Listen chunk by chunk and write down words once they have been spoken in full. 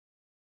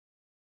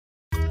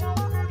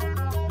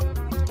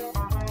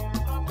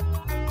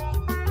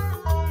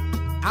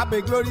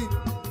abe glory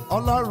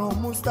Ọlọ́run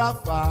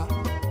Mustapha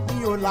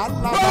ní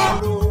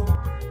olálàbàrò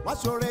wọ́n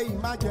ṣoore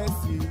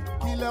emergency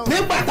kílẹ̀ o.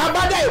 nígbà tá a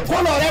bá dá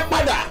ìkólọ rẹ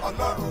padà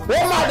ó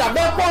máa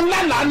dàbẹ́ pọ́ ńlá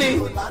lánì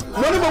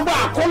mo ní gbogbo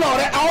àkólọ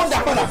rẹ a ó dà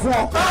padà fún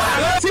ọ.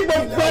 tí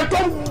gbogbo ẹ tó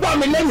ń gbọ́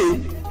mi lẹ́nìí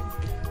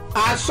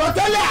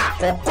àsọtẹ́lẹ̀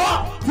àkọ́kọ́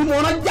tí mo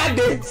rán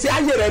jáde sí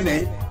ayé rẹ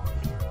nìyí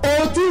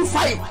o ti ń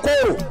fa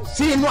ìkorò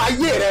sí inú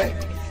ayé rẹ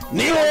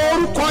ní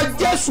orúkọ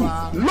Jésù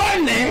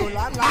lónìí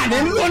àní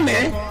lónìí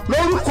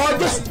lórúkọ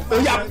Jésù ó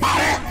yá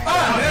parẹ́.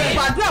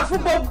 gbàdúrà fún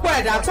gbogbo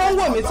ẹ̀dá tó ń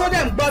wò mí tó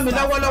dẹ̀ ń gbọ́ mi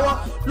lọ́wọ́lọ́wọ́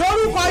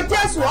lórúkọ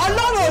Jésù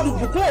Ọlọ́run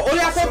olùbùkún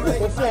orí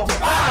afẹ́bùkún fún ọ.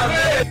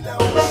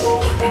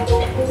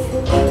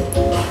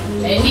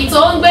 ẹni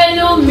tó ń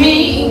gbénú mi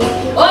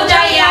ó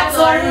jáyé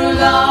àtọ̀run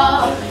lọ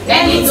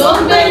ẹni tó ń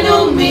gbénú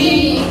mi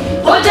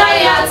ó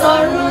jáyé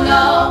àtọ̀run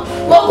lọ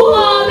òkú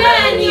wọn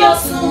bẹ́ẹ̀ ni ó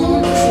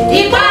sùn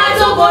ipá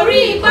tó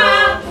borí ipá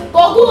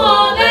òkú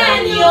wọn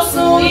bẹ́ẹ̀ ni ó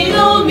sùn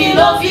inú mi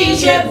ló fi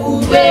ṣe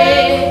bùgbé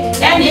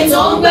ẹni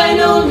tó ń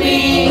gbénú mi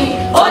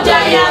ó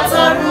jáyé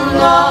àtọ̀run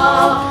lọ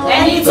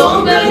ẹni tó ń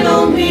gbénú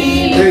mi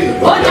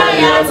ó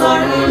jáyé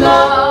àtọ̀run lọ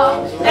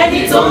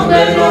ẹni tó ń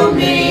gbénú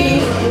mi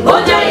ó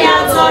jáyé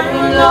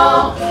àtọ̀run lọ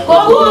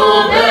òkú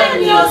wọn bẹ́ẹ̀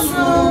ni ó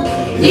sùn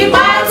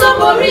ipá tó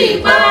borí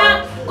ipá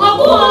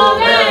òkú wọn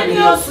bẹ́ẹ̀ ni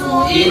ó sùn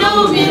inú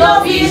mi ló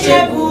fi ṣe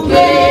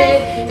bùgbé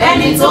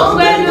ẹni tó ń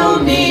gbénú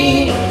mi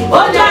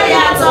ó jáyé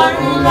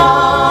àtọ̀run lọ.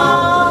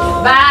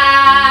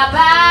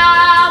 Bàbá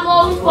mo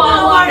ń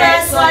fọwọ́ rẹ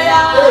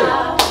sọ̀yà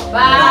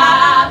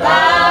bàbá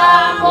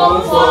mo ń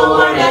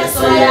fọwọ́ rẹ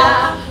sọ̀yà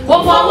mo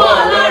fọwọ́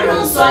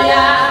Ọlọ́run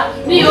sọ̀yà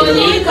mi ò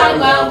ní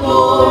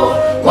kàgbàgbọ́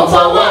mo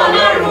fọwọ́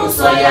Ọlọ́run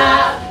sọ̀yà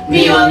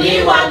mi ò ní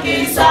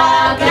wákìsà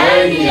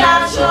kẹ́yìn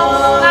aṣọ.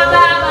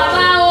 Bàbá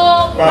o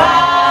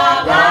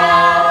bàbá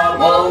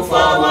mo ń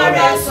fọwọ́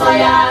rẹ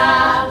sọ̀yà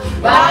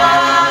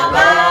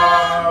bàbá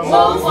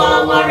mo ń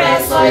fọwọ́ rẹ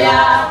sọ̀yà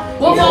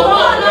mo fọwọ́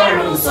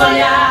Ọlọ́run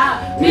sọ̀yà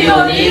mi ò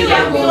ní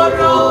kẹ́kọ̀ọ́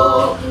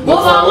mo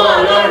fọwọ́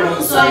Ọlọ́run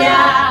sọ̀yà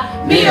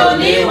mi ò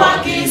ní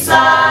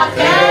wákìsà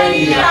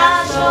kẹ́yìn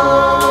aṣọ.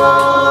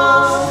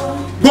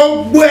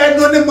 gbogbo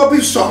ẹnu ni mo fi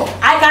sọ̀rọ̀.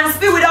 I can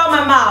speak with all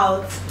my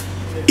mouth.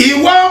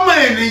 ìwọ ọmọ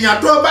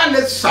ènìyàn tó bá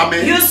lè sàmì.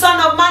 You son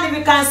of man, if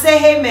you can say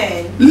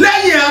amen.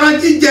 lẹ́yìn ẹran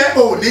jíjẹ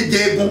ò ní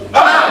jẹ egun.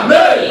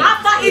 Amen.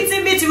 After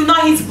eating meat, you will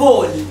not eat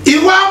bone.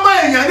 ìwọ ọmọ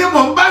èèyàn ni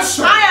mò ń bá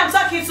sọ. I am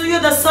talking to you,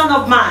 the son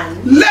of man.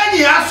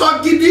 lẹ́yìn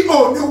aṣọ gidi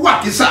ò ní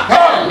wàkísà.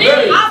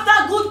 After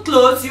good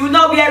clothes, you will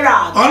not wear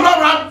rags.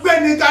 ọlọ́run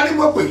agbẹ́niga ni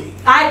mo pè.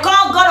 I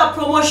call God of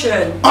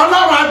promotion.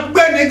 ọlọ́run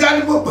agbẹ́niga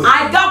ni mo pè.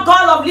 I call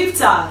God of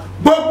lifter.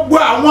 gbogbo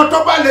àwọn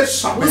tó bá lè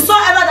sàmì.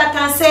 Whosoever that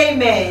can say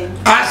amen.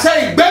 àṣẹ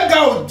ìgbéga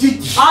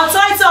òjijì.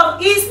 Authority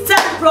of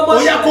instant ó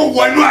promotion. yẹ kó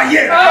wọnú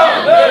ayé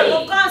rẹ.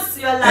 Will come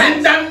to your in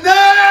life. the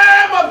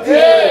name of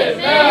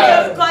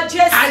Jesus. God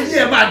Jesus. ayé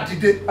ẹ máa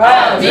dìde.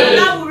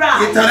 Your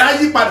ìtàn á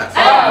yí padà.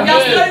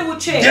 story will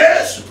change.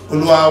 Jésù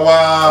Olúwa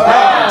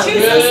wa.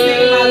 Jesus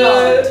name, my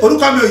Lord.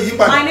 orúkọ mi ò yí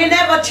padà. My name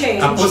never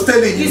changed.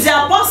 Apostolic. He's the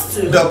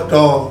apostle.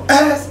 Dr.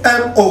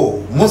 SMO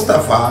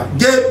Mustapha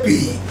JP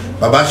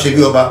Baba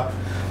Ṣebí Ọba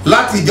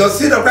láti ìjọ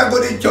Seed of Christ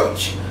Golden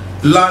Church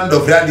Land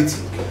of Reality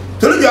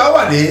tolójú á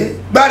wà ní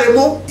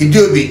Gbáremú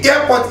Ìdíòbí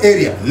airport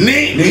area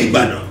ní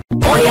Ìbàdàn.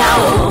 Bóyá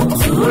o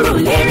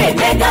Sùúrùlérè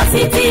mega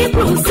city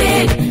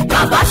crusade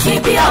Baba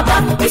Ṣebí Ọba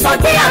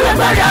ìsọjí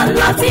alágbára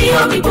láti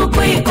omi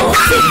gbogbo Èkó.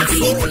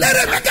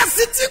 Sùúrùlérè mega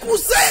city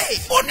crusade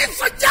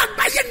onísọjí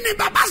àgbáyé ní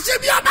Baba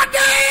Ṣebí Ọba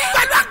dé.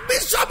 pẹ̀lú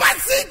àgbésọ́ba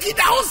sí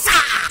ìkìdá ọ̀sà.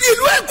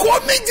 ìlú Èkó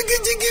mi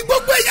jigijigi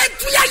gbogbo ẹ̀yẹ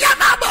túyáyá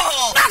máa bọ̀.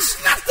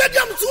 National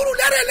Stadium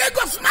Sùúrùlérè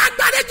Lagos máa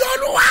gbàlejò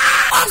Olúwa.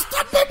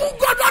 Unstoppable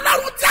God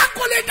Ọlọ́run tí a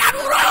kò lè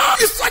dànù rọ.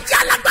 ìsọjí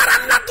alágbára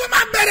ńlá tó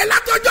máa bẹ̀rẹ̀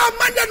látọjọ́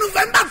Monday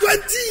November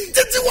 20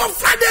 títí wọ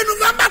Friday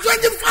November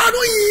 24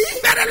 ọdún yìí.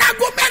 bẹ̀rẹ̀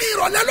láago mẹ́rin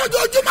ìrọ̀lẹ́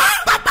lójoojúmọ́.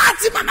 bàbá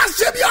àti màmá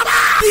Ṣebí Ọba.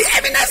 the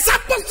eminent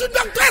apostle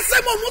Dr.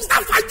 SMO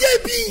Mustapha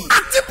JP.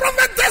 àti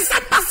prophetess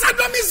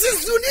ambassador Mrs.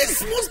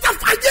 Eunice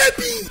Mustapha JP.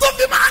 tó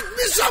fi máa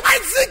bishop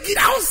Isaac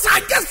Ìdáhùnsá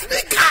guest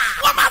speaker.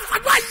 wọ́n máa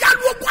fàdúrà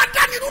yálù ogun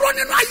adánidúró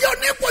nínú ayé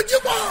òní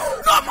ìpojúbọ̀.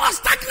 no more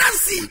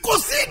stagnancy kò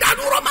sí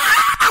ìdádúró mọ́.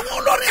 àwọn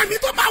olórin ẹ̀mí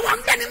tó máa wà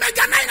ń bẹ ní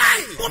mega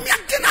 99. omi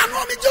akínàánú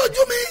omi jẹ́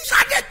ojú mi.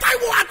 Ṣadé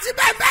Táíwò àti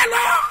bẹ́ẹ̀ bẹ́ẹ̀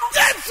lọ.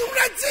 Jésù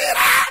retí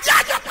rẹ̀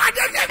jájọ́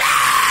pàdé níbẹ̀.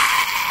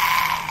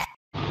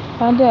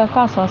 Fádé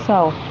ẹ̀ka àsánsá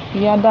o,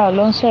 ìyá Dára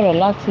ló ń sọ̀rọ̀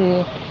láti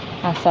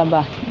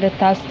Àsàbà,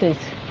 Delta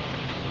State.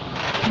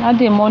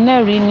 Dádì mo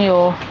nẹ́rìí ni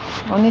o,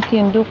 mo ní kí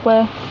n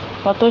dúpẹ́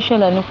kan tó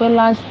ṣẹlẹ̀ ní pé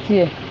last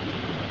year,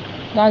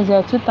 that's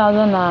year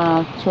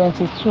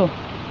 2022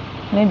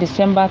 ní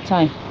December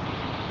time.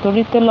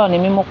 Torí télọ̀ ni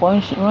mí mo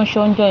kàn ránṣẹ́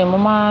oúnjẹ yìí mo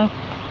máa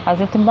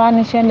àti tí n bá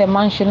níṣẹ́ lẹ̀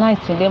máa ń ṣe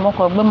night ilé mo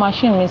kàn gbé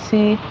machine mi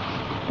sí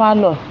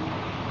pálọ̀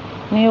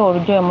ní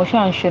òrùjọ́ yìí mo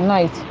ṣáà ń ṣe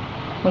night.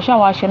 Mo ṣáà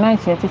wá ṣe night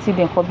yẹn títí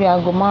di nǹkan bí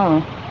aago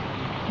 5.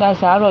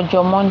 That's àárọ̀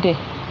ọjọ́ Monday.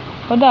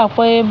 Ó dà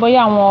pé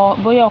bóyá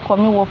ọkọ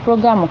mi wo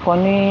program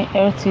kan ní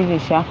LTV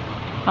ṣá.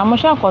 Àmọ́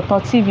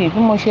ṣàkọ̀tàn TV bí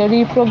mo ṣe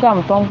rí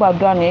program tó ń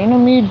gbàdúrà ní inú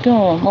mi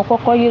dùn. Mo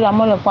kọ́kọ́ yíra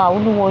mọ́lẹ̀ pa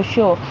Olúwo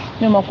ṣó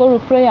mi mọ̀ pé irú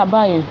prayer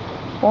báyìí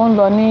ó ń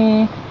lọ ní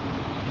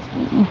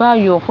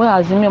báyìí pé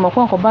àzìmí mọ̀ pé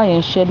nǹkan báyìí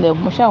ń ṣẹlẹ̀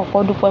mo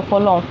ṣàkọ́kọ́ dúpẹ́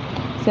fọlọ́run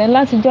ṣe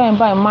láti jọ́ yẹn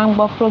báyìí máa ń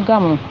gbọ́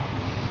prógámù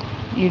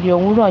ìrì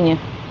òwúrọ̀ yẹn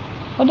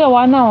ó dẹ̀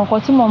wá ní àwọn nǹkan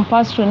tí mò ń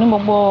pass through ní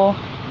gbogbo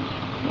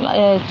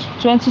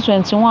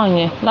 2021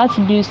 yẹn láti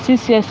bí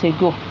 6 years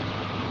ago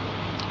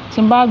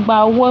tí n bá gba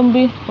owó ń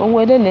bí owó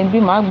eléèlé ń bí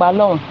màá gbà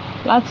lọ́hùn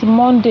láti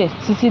Monday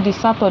títí di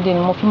Saturday ni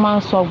mo fi máa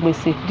ń san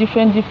gbèsè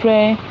different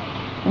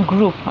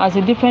group as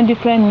a different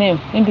name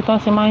níbi tán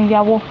ti máa ń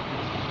yáwó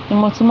ni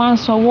mo ti máa ń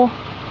sanwó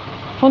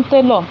fún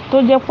tailor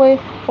tó jẹ́ pé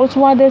ó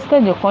tún wá dé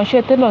stage kan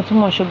ṣe tailor tí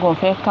mo ṣe gùn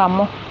fẹ́ ká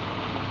mọ́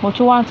mo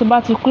tún wá tí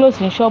bá ti close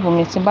ní ṣọ́ọ̀bù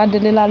mi tí bá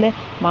délé lálẹ́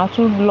màá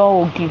tún lọ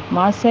ògì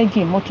màá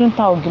ṣẹ́gì mo tún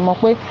ta ògì mọ́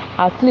pé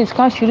at least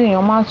káṣírí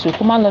èèyàn máa tù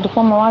kó má lọ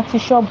dípọ́ máa wá tí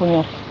ṣọ́ọ̀bù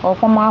yẹn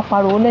ọ̀pọ̀ máa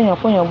pariwo lẹ́yìn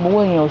pé èèyàn gbowó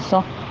èèyàn ò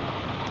san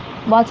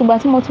bàtìgbà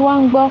tí mo ti wá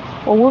ń gbọ́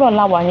òwúrọ̀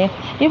láwà yẹn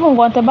even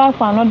gan tẹ bá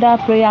pa another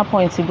prayer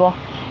point gan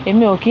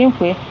èmi ò kí ń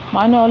pè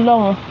màá ní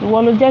Ọlọ́run ìwọ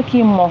ló jẹ́ kí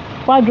n mọ̀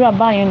wádùúrà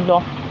báyìí ń lọ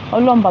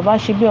Ọlọ́run bàbá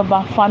ṣe bí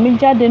ọba fà mí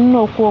jáde nínú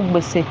oko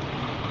gbèsè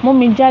mú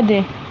mi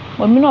jáde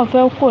èmi náà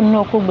fẹ́ kó nínú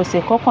oko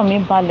gbèsè kọ́kàn mi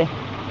balẹ̀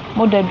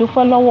mo dẹ̀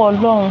dúpẹ́ lọ́wọ́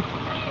Ọlọ́run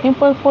ní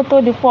pé kó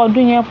tó di pé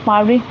ọdún yẹn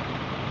parí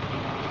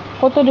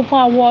kó tó di pé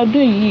àwọn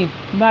ọdún yìí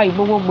báyìí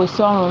gbogbo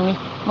gbèsè ọrùn mi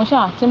mo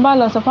ṣáà tí n bá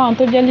lọ sọ fáwọn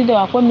tó jẹ́ leader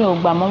wa pé mi ò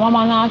gbà mọ́ wọ́n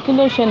máa ná kí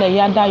ló ṣẹlẹ̀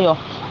ìyá Dayọ̀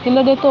kí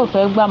ló dé tó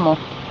fẹ́ gbà mọ́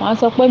wọ́n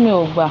sọ pé mi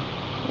ò gbà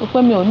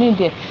pé mi ò ní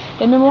ìdí ẹ̀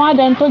èmi mo wá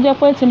dẹni tó jẹ́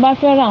pé tí n bá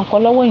fẹ́ ra nǹkan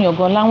lọ́wọ́ èèyàn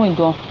gan láwìn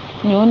gan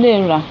mi ò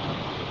lè rà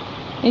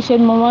níṣẹ́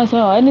ni mo máa ń sọ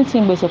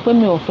anything gbèsè pé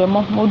mi ò fẹ́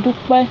mọ́ mo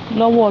dúpẹ́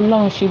lọ́wọ́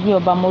Ọlọ́run ṣe bí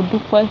ọba mo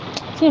dúpẹ́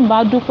tí n bá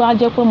dúpẹ́ á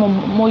jẹ́ pé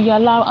mo ya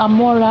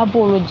amọ́ra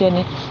bòrò jẹ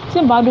ni tí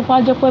n bá dúpẹ́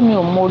á jẹ́ pé mi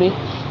ò mọ̀re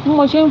bí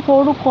mo ṣe ń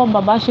forúkọ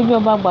bàbá ṣe bí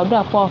ọba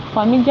gbàdúrà pọ̀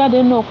fà mí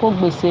jáde ní oko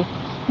gbèsè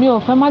mi ò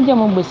fẹ́ má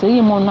jẹ̀mú gbèsè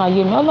yìí mọ́ náà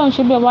ayé mi Ọlọ́run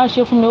ṣe bí ọba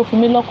ṣe fún mi ó fi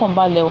mí lọ́kàn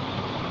balẹ̀ o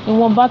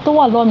ìwọ̀nba tó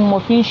wà lọ́wọ́ mi mo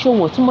fi ń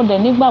ṣòwò tí mo dẹ̀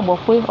nígbàgbọ́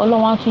pé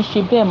Ọlọ́run á tún ṣe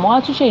bẹ́ẹ̀ mọ́ á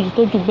tún ṣe èyí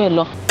tó jù bẹ́ẹ̀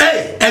lọ.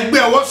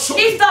 ẹgbẹ́ ọwọ́ sọ.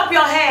 Lift up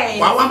your hands.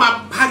 wà wá máa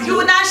pariwo. You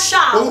will not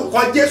shout. orúkọ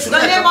Jésù The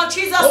name of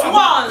Jesus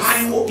once.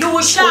 You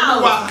will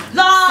shout.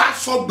 Lord,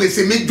 fásọ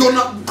gbèsè mi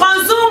jóná.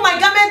 consume my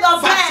garment of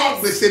fásọ death.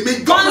 gbèsè mi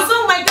jóná.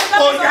 Consume my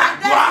garment of death.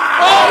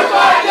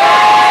 orúkọ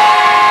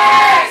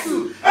Jésù.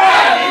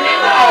 ẹ̀mí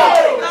mímọ́.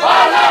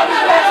 Ọlọ́run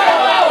gbèsè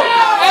wa o.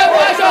 ẹ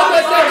fásọ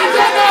gbèsè mi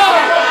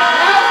jóná.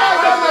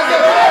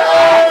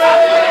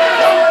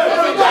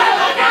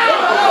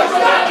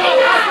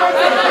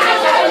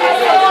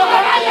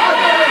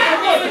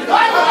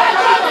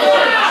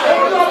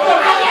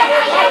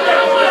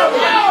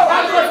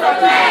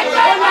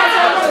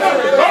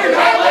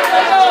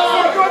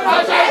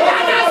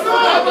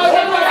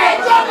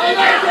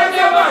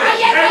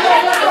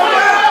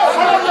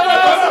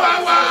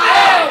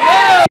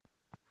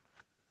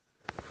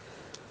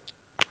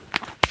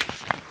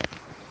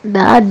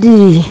 Dáàdì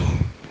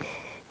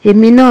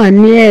èmi náà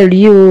ní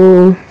ẹ̀rí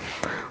o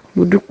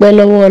mo dúpẹ́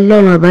lọ́wọ́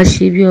Ọlọ́run àbá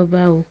ṣe bí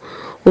ọba o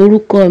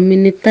orúkọ mi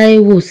ni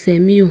Táíwò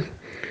Sẹ́míù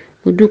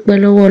mo dúpẹ́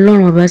lọ́wọ́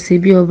Ọlọ́run àbá ṣe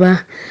bí ọba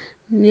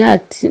ní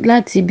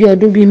láti bí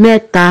ọdún bíi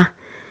mẹ́ta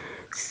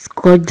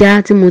kọjá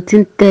tí mo ti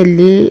ń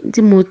tẹ̀lé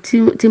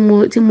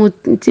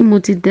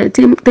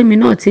tèmi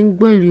náà ti ń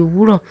gbọ́ ìrì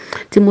òwúrọ̀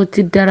tí mo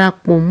ti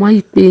darapọ̀ mọ́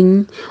ìpè yín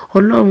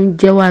Ọlọ́run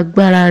jẹ́wọ́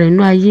agbára rẹ̀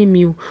nínú ayé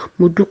mi o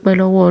mo dúpẹ́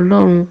lọ́wọ́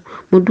Ọlọ́run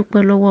mo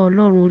dúpẹ́ lọ́wọ́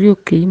Ọlọ́run orí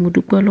òkè yìí mo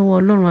dúpẹ́ lọ́wọ́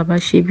Ọlọ́run àbá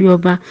ṣe bí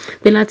ọba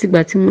pé láti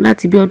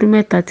bí ọdún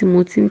mẹ́ta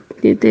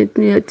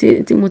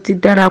tí mo ti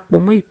darapọ̀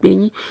mọ́ ìpè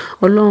yín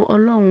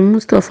Ọlọ́run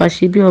Mustapha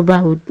ṣe bí ọba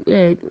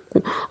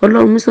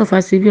Ọlọ́run Mustapha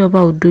ṣe bí ọba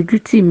ò dojú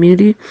tì mí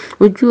rí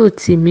ojú ò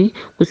tì mí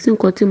kò sí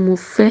nǹkan tí mo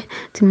fẹ́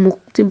tí mo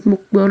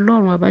pe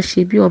Ọlọ́run àbá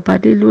ṣe bí ọba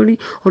dé lórí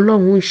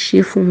Ọlọ́run ń ṣe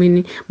fún mi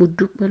ni mo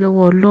dúpẹ́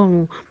lọ́wọ́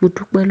Ọlọ́run mo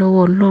dúpẹ́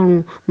lọ́wọ́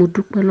Ọlọ́run mo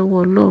dúpẹ́ lọ́wọ́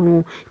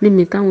Ọlọ́run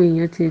níbi táwọn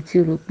èèyàn ti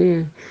rò pé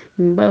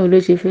báwo ló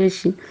ṣe fẹ́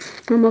ṣe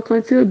ọmọ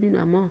kan tí ó bínú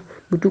àmọ́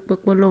mo dúpẹ́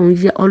pé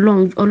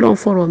Ọlọ́run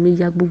fọ̀rọ̀ mi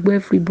ya gbogbo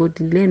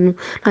everybody lẹ́nu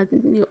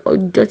ní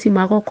ọjọ́ tí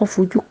màá kọ́kọ́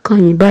fojú kàn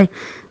yín báyìí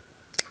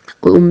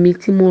omi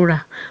tí mo rà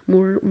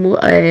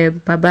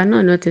bàbá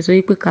náà náà tẹ̀sọ́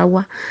yí pé ká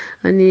wá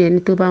ní ẹni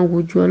tó bá ń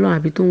wojú Ọlọ́run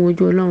àbí tó ń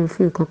wojú Ọlọ́run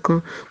fún nǹkan kan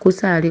kó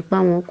sáré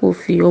páwọn kó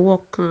fi ọwọ́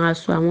kan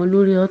aṣọ àwọn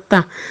lórí ọ̀tà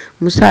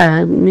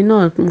mi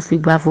náà mo fi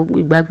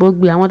ìgbàgbọ́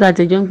gbé àwọn tó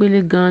àtẹjọ́ ń gbélé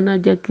gan-an náà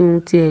jẹ́ kí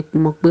n tiẹ̀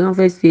mọ̀ pé wọ́n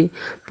fẹ́ ṣe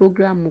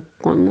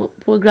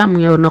prógráàmù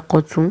yẹn ọ̀nà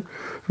kọ̀tún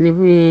ní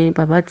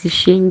bàbá ti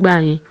ṣe ń gbà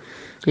yẹn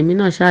èmi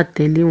náà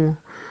ṣàtẹ̀lé wọn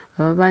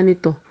bàbá bá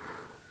nítọ̀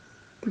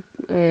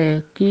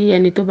kí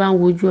ẹni tó bá ń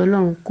wojú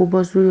Ọlọ́run kó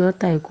bọ́ sórí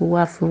ọ̀tà yìí kó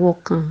wá fọwọ́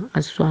kan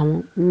aṣọ àwọn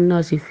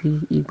náà sì fi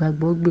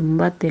ìgbàgbọ́ gbé mo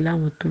bá tẹ̀lé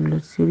àwọn tó ń lọ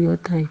sórí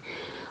ọ̀tà yìí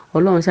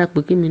Ọlọ́run ṣàpè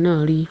kí mi náà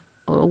rí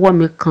ọwọ́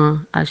mi kan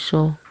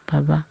aṣọ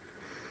bàbá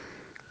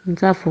mo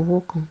ṣàfọwọ́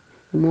kan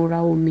mo ra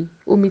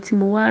omi tí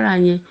mo wá rà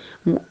yẹn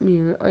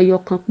ẹyọ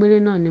kan péré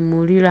náà ni mo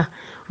rí rà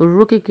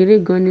òróró kékeré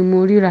gan ni mo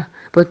rí rà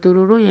but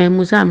òróró yẹn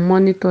mo ṣáà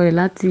mọ́nítọ̀ rẹ̀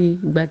láti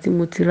ìgbà tí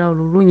mo ti ra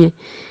òróró yẹn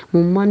mo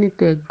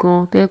mọ́nítọ̀ ẹ̀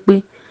gan tẹ́ pé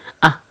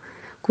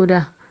kódà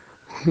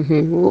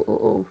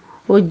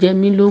ó jẹ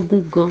mí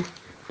lógún gan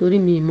torí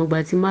mi ìmọ̀gbà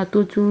tí máa tó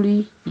tún rí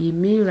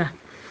ìmí rà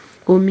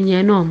omi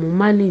yẹn náà mo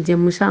má lè jẹ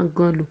mo ṣáà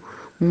gan lò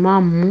mo máa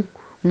ń mú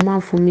mo máa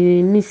ń fún mi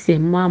níṣẹ́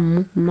mo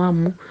máa ń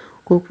mú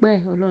kò pẹ́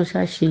ọlọ́run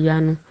ṣáà ṣe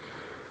ìyanu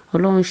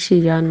ọlọ́run ṣe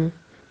ìyanu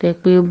tẹ́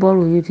pé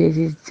bọ́ọ̀rù yìí ti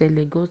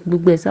tẹ̀lẹ̀ gan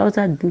gbogbo ẹ̀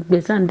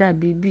sáà ń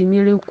dàbí bíi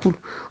miracle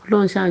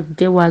ọlọ́run ṣáà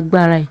jẹ́wọ́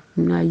agbára ẹ̀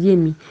nínú ayé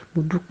mi mo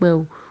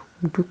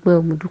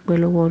dúpẹ́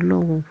lọ́wọ́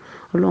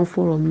ọlọ́run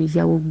fọ̀rọ̀ mi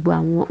ya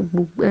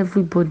gbogbo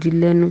everybody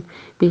lẹ́nu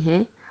pé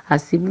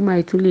àṣìbí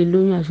máa tún lè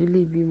lóyún àṣì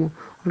lè bímọ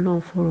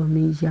ọlọ́run fọ̀rọ̀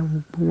mi ya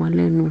gbogbo wọn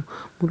lẹ́nu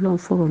ọlọ́run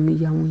fọ̀rọ̀ mi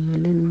ya wọn yẹn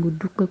lẹ́nu mo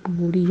dúpẹ́ pé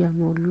mo rí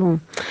ìyanu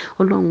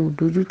ọlọ́run ò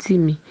dojú tì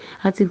mí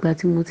látìgbà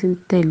tí mo ti ń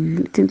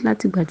tẹ̀lé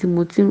látìgbà tí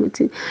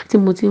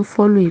mo ti ń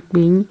follow ìpè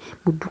yín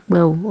mo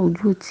dúpẹ́ o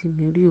ojú ò tì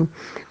mí rí o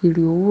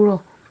ìrì òwúrọ̀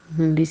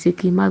lè ṣe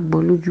kí n má gbọ́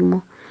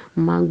lójúmọ́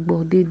máa ń gbọ́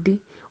déédéé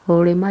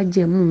ọrẹ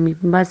májẹ̀mú mi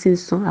bí bá ṣe ń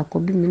san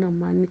àkọ́bí mi náà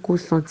máa ní kó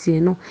san tiẹ̀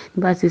náà bí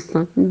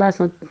bá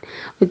san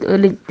ó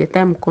lè jẹ́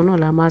táìmù kan náà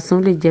la máa san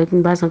ó lè jẹ́ bí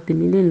bá san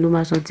tèmi lẹ́yìn ló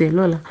máa san tiẹ̀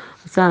lọ́la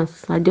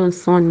àjọ ń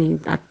san ni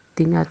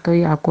tèmi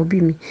àtọyẹ àkọ́bí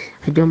mi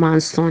àjọ máa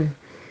ń san ni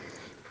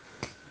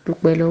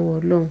dúpẹ́ lọ́wọ́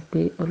ọlọ́run pé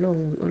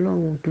ọlọ́run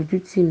ò dojú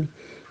tì mí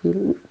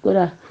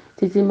kódà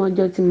títí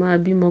mọ́jọ́ tí máa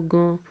bímọ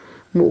gan-an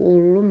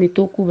òróró mi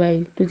tó kù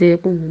báyìí tó ti yẹ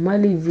pé mo má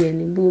lè di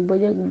ẹni gbogbo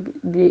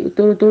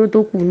bọ́jẹ́ tóró tó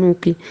kù nù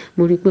kí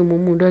mo rí i pé mo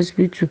mú un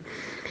dọ́sípítù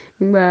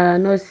nígbà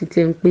nọ́ọ̀sì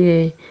tẹ̀ ń pé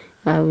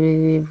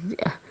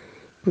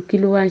kí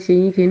ló wá ń ṣe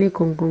yín kíní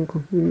kankan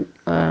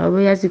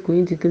bóyá sì kò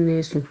yín ti tó ní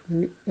ẹ̀sùn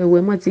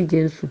ẹ̀wẹ̀ mọ́ ti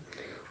jẹ́ ẹ̀sùn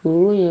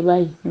òróró yẹn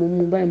báyìí mo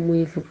mú báyìí mo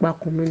fi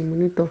papọ̀ mọ́ ni mo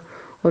nítọ́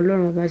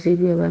ọlọ́run ọba ṣe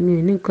bí ọba mi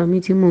ò ní nǹkan mi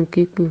tí mò ń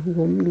ké pé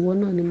ìwọ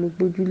náà ni mo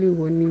gbójúlé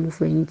ìwọ ni mo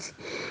fẹ̀yìntì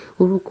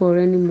orúkọ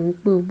rẹ ni mò ń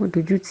pè ó mọ̀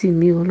dojú tì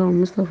mí ọlọ́run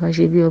Mustapha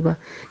ṣe bí ọba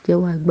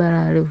jẹ́wọ́ agbára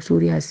rẹ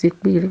sórí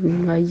àṣepé rẹ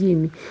nínú ayé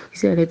mi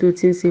iṣẹ́ rẹ tó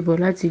ti ń ṣe bọ̀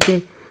láti jẹ́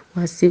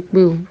wá ṣe pé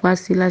o wá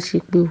sí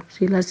láṣepé o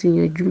ṣe láti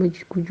yanjú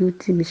méjìkójú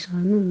tì mí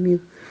ṣàánú mi o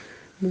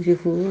mo ṣe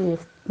fòrò yẹn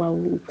pa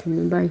okùn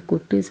mi báyìí kò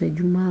tó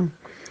ìṣẹ́jú márùn-ún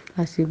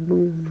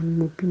àṣegbóhùn mi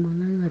mo bímọ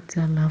láyọ̀ àti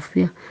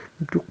àlàáfíà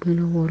mo dúpẹ́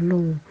lọ́wọ́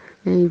ọlọ́run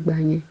lẹ́yìn ìgbà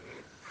yẹn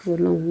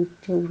ọlọ́run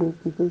jẹ́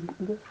gbogbo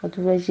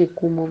ọtún fẹ́ ṣe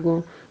kó mọ gan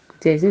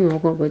tẹ̀ sí ìwọ̀n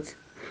kan bọ̀tì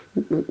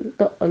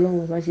tọ́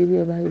ọlọ́run ọba ṣe bí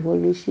ọba ìwọ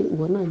ló ṣe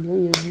ìwọ náà ni ó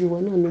yanjú ìwọ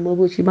náà ni mo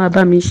bó ṣe máa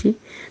bá mi ṣe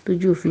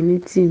tójú òfin ní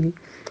tì mí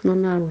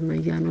lọ́nà àrọ̀nà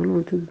ìyanu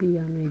ọlọ́run tó gbé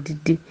ìyanu ẹ̀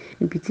dìde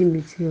níbi tí mi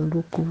ti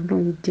ọ̀rọ̀ kan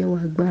ọlọ́run jẹ́wọ́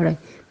agbára ẹ̀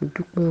mo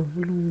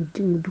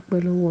dúpẹ́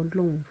lọ́wọ́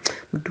ọlọ́run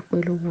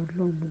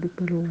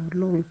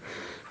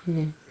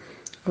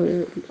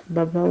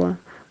bàbá wa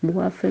mo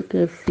wá fẹ́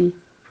kẹ́ fi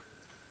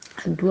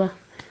àdúrà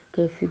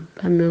kẹ́ fi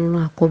bá mi ran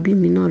àkọ́bí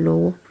mi náà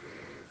lọ́wọ́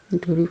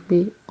nítorí pé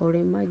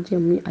ọ̀rẹ́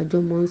májẹ̀mú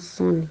àjọmọ́ ń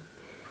sàn ni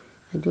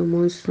àjọmọ́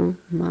ń sàn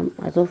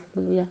àtọ́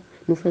fún bóyá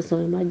mo fẹ́ sọ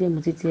ọ̀rẹ́ májẹ̀mú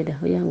títí ẹ̀dá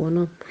ó yà wọ́n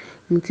náà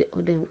mo ti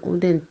ọdẹ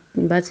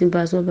bá ti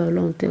bá sọ́ba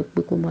ọlọ́run tẹ́ pé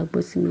kó máa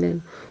gbọ́ sí mi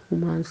lẹ́nu mo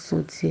máa ń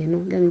san tiẹ̀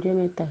náà lẹ́nu jẹ́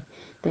mẹ́ta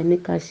tẹ̀mí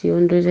ká ṣe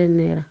 100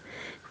 naira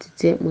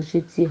títí mo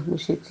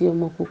ṣe tí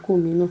ọmọ kókó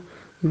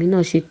mi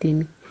náà ṣe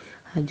tèmi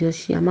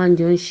àjọṣe a máa ń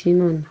jọ ń ṣe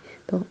náà ni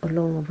tó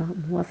ọlọ́run ọba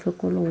mo wá fẹ́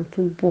kọ́ ọlọ́run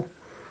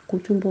kó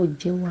túbọ̀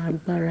jẹ́wọ́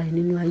agbára ẹ̀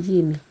nínú ayé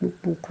mi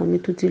gbogbo nǹkan mi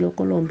tó ti lọ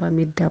kọ́ ọlọ́run bá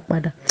mi dá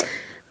padà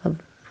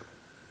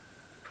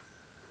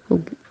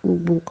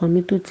gbogbo nǹkan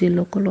mi tó ti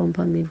lọ kọ́ ọlọ́run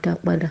bá mi dá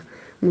padà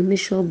mo ní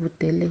ṣọ́ọ̀bù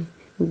tẹ́lẹ̀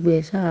gbogbo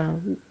ẹ̀ ṣáà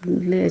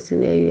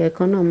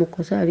ẹ̀ẹ̀kan náà mo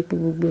kàn ṣáà rí pé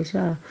gbogbo ẹ̀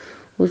ṣáà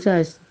ó ṣáà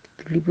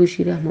rí bó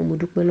ṣe rí àmọ́ mo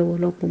dúpẹ́ lọ́wọ́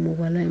ọlọ́pọ̀ mo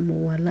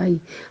wà láàyè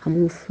àmọ́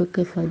mo fẹ́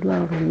kẹ́ fàdúrà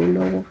ràn mí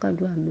lọ́wọ́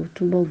kàdúrà mi ó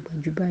túbọ̀ gbà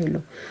jù báyìí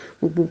lọ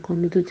gbogbo nǹkan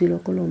mi tó ti lọ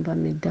kọ́lọ́run bá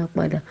mi dá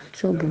padà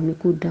ṣọ́ọ̀bù mi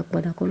kó dá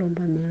padà kọ́lọ́run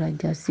bá mi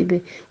rajà síbẹ̀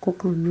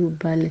kọ́kàn mi ò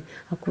balẹ̀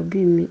àkọ́bí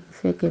mi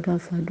fẹ́ kẹ́ bá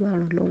fàdúrà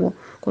ràn lọ́wọ́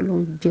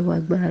kọ́lọ́run jẹ́wọ́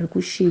agbára rẹ̀ kó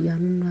ṣe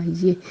ìyanu nínú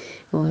ayé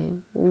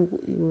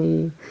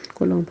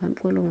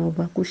kọ́lọ́run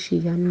ọba kó ṣe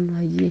ìyanu nínú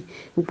ayé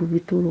gbogbo ibi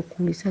tó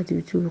rọkùnrin sí àti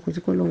ibi tó rọkùnrin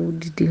sí kọ́lọ́run ó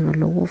dìde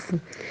ìrànlọ́wọ́ fún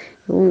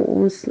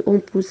ó ń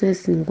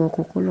pọ́sẹ̀sì nǹkan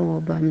kan kọ́lọ́run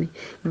ọba mi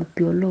mo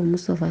bí ọlọ́run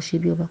Mustapha ṣe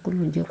bí ọba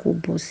kọ́lọ́run jẹ́ kó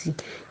bọ́ sí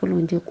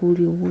kọ́lọ́run jẹ́ kó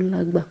rí owó ńlá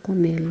gbà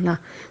kọ́nà ẹ̀ là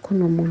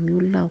kọ́nà ọmọ mi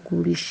ó là kó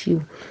rí ṣe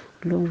o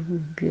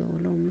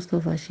ọlọ́run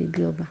Mustapha ṣe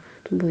bí ọba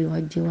túbọ̀ ìwà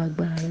jẹ́wọ́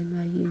agbára rẹ̀ ní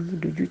ayé mi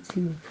dojú tì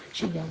mí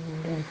ṣe ìyàwó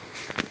ọlọ́run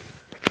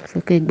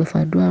fẹ́kẹ́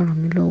ìgbẹ́fàdúrà ràn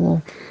mí lọ́wọ́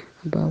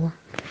ọba wa.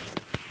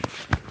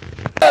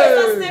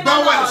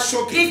 Báwa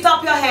sókè. Lift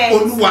up your head.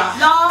 Olúwa.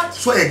 Lord.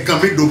 Sọ ẹ̀gàn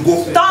mi dògo.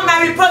 Turn my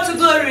reproach to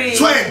glory.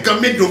 Sọ ẹ̀gàn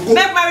mi dògo.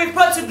 Make my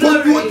reproach to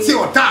glory. Ojú ti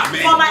ọ̀tá mi.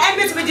 For my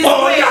enemy to be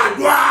disgraced.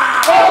 Ọ̀yàdúrà.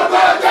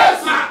 Orúkọ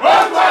Jésù.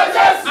 Orúkọ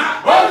Jésù.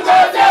 Orúkọ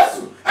Jésù.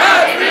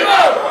 Ẹ̀mí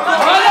mọ̀.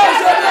 Ọlọ́run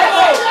ṣe bí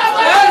ọmọ.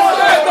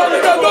 Ẹ̀sọ́ ẹ̀gbọ́n mi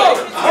dògo.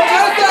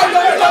 Ẹ̀sọ́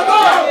ẹ̀gbọ́n mi dògo.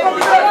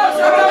 Ọlọ́run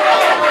ṣe bí ọmọ.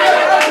 Ẹ̀sọ́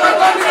ẹ̀gbọ́n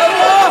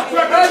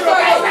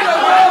mi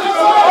dògo.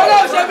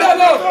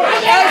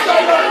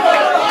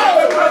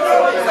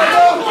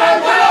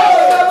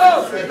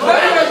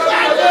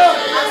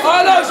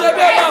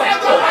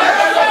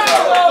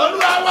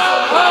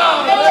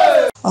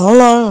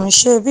 Ọlọ́run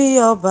ṣe bí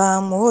ọba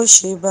mo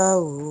ṣe bá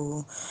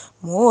o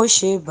mo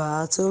ṣe bá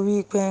torí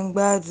pé ń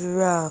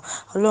gbàdúrà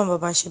Ọlọ́run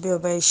bàbá ṣe bí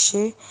ọba ẹ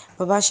ṣé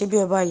bàbá ṣe bí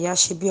ọba ìyá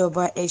ṣe bí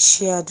ọba ẹ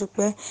ṣé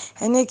àdúpẹ́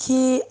ẹni kí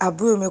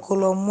àbúrò mi kó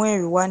lọ mú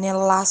ẹ̀rí wá ní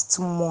last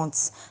month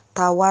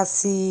tá a wá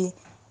sí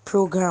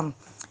program.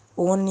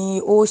 Òun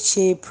ni ó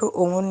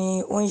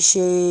ń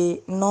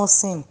ṣe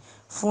nursing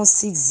fún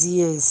 6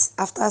 years.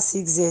 After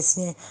 6 years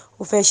yẹn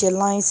ó fẹ́ ṣe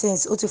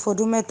license. Ó ti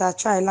fọdún mẹ́ta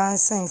try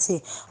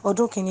license.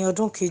 Ọdún kìíní,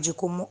 ọdún kejì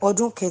kò mú.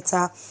 Ọdún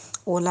kẹta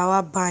òun la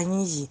wá bá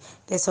yín yìí.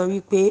 Ẹ sọ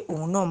wípé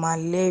òun náà máa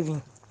lẹ́rìí.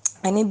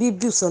 Ẹni bí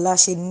Bùsọ́lá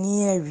ṣe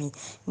ní ẹ̀rí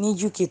ní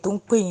UK tó ń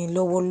pè yín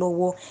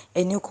lọ́wọ́lọ́wọ́,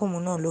 ẹni kòmù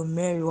náà ló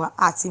mẹ́rin wá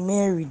àti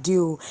mẹ́rin dé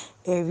o.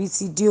 Ẹ̀rí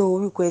ti dé o,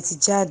 orúkọ ẹ ti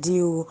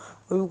jáde o.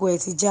 Orúkọ ẹ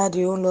ti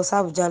jáde, ó ń lọ sí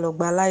Abuja lọ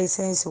gba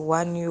láísẹ̀nsì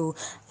wá ní o.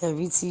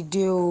 Ẹ̀rí ti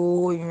dé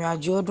o.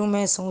 Ìrìnàjò ọdún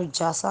 9 ò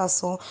já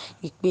sásán.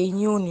 Ìpè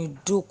yín ò ní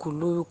dòkú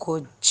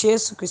lórúkọ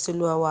Jésù Kristi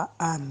Olúwa wa.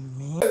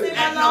 Àmín.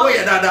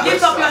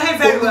 Lift up your hand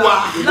very well.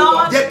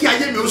 Lord,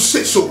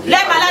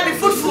 let my life be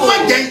fruitful.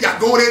 Don't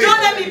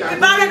let me be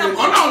barren of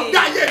good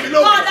things.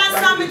 God,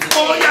 answer me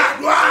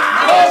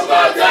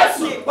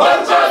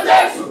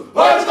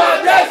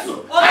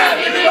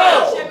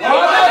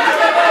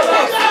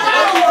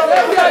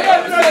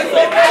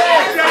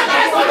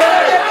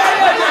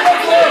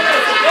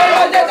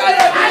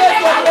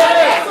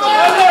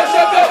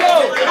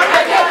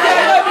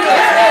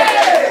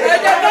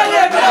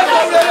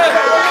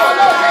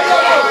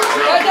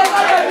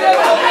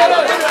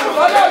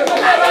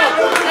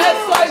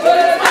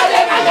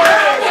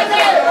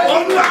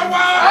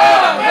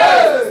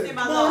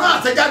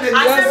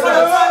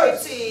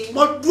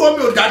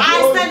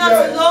I stand not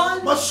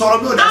alone.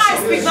 I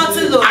speak not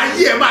alone.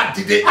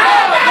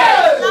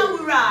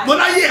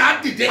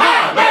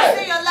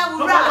 Say your love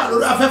will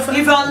rise.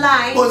 If you're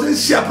online,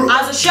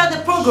 as you share the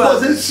program,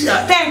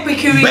 thank me.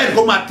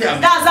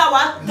 That's how I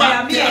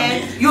am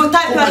here. You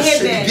type your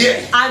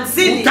heaven and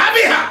seal it.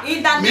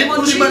 In the name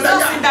of Jesus,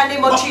 in the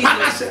name of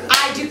Jesus,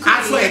 I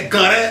decree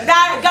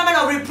that garment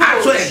of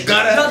reproach, the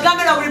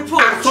garment of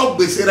reproach,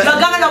 the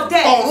garment of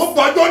death.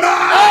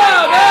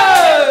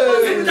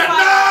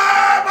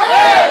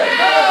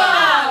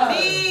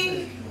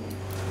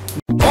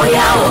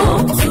 Oya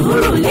o,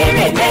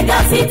 Surulere Mega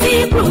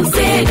City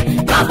Crusade,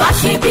 Bàbá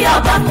ṣe bí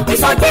ọba,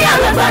 ìsọjí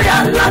alágbára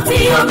ńlá tí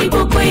omi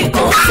gbogbo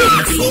Èkó sí.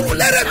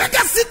 Surulere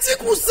Mega City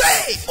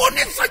Crusade,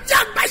 onísọjí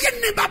àgbáyé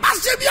ni bàbá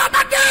ṣe bí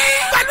ọba dé.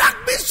 Pẹ̀lú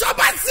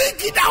àgbéṣọba sí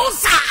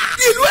Kìdáhùsà.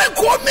 Ìlú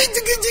Èkó mi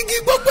jigijigi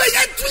gbogbo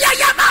ẹ̀yẹ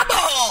túyáyá máa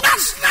bọ̀.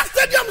 National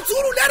Stadium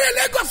Surulere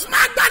Lagos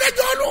máa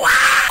gbàdéjọ́ Olúwa.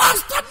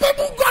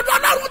 Unstoppable God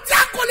Ọlọ́run tí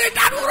a kò lè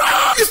dánúró.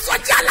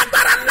 Ìsọjí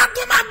alágbára ńlá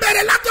tó máa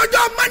bẹ̀rẹ̀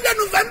látọjọ́ Monday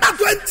November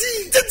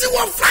 20 títí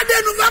wọ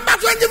Friday November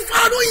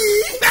 24 ọdún yìí.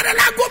 Bẹ̀rẹ̀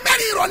láago 4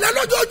 ìrọ̀lẹ́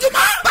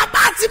lójoojúmọ́. Bàbá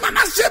àti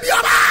màmá ṣe bí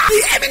ọba. The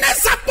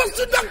eminence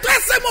apostle Dr.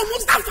 S.M.O.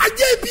 Mustapha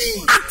J.B.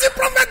 àti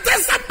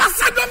prophetess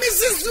ambassador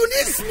Mrs.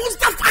 Eunice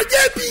Mustapha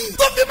J.B.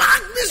 tó fi máa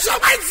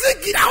Bishop Isaac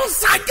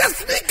Kìdáhùsà guest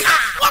speaker.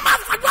 Wọ́n máa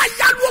fàdúrà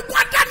yálù ogun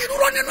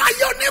adánidúró nínú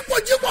ayé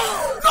onípojúbọ̀.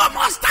 No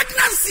more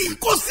stagnancy.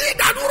 Kò sí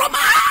ìdádúró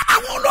mọ́.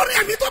 Àwọn olórin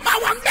ẹ̀mí tó máa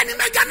wà ń bẹ̀ ní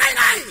Mega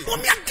 99.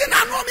 Omi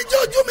akínàánú omi jẹ́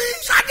ojú mi.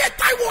 Ṣadé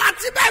Táíwò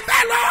àti bẹ́ẹ̀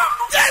bẹ́ẹ̀ lọ.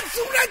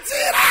 Jésù retí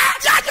rẹ̀.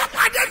 Jájọ́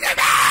pàdé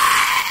níbẹ̀.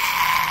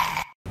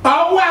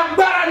 Àwọn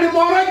agbára ni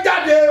mo rán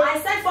jáde. I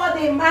sent for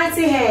the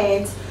mighty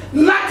hand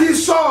láti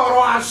sọ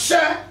ọ̀rọ̀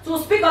àṣẹ. to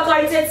speak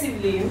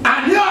authoritatively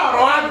Àní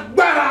ọ̀rọ̀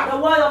agbára. the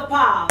word of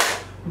power.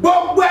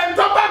 Gbogbo ẹni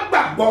tó bá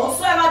gbàgbọ́.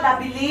 Whosoever that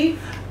believe,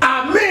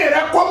 àmì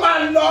rẹ kó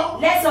máa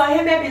lọ. let your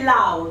amen be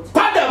loud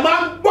Padà máa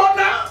ń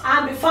gbóná.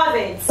 and be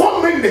fervent.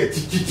 Fún mi lè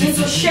Need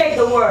to shake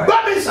the word.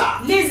 Gbọ́ mi sà.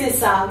 Listen,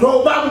 sir. Tó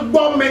o bá ń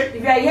gbọ́ mi.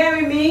 If you are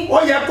hearing me, Ó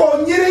yẹ kó o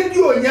yí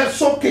rédíò yẹn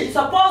sókè. you're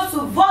supposed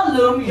to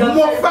volume your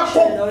Mo fẹ́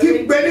kó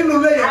kígbe nínú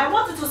ilé I yẹn.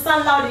 want you to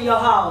stand loud in your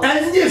house.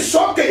 Ẹyin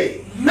sókè.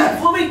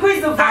 Will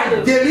increase the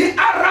volume. Àjèlí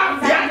ara In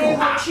the name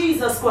bíàdùn. of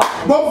Jesus Christ.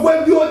 Gbogbo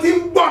ibi o ti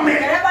ń gbọ́ mi.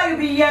 Wherever you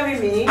be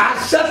hearing me,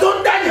 Àṣẹ tó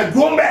ń dàyẹ̀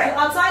dúró the bẹ́ẹ̀.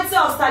 authority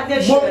of Mo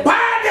stagnation, bá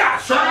a dé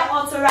àṣẹ. I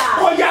authorize.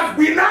 Ó yá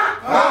gbiná.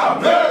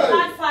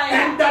 Plant fire.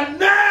 In the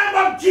name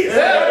of Jesus.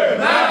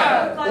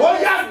 Ó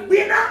yá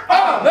gbiná.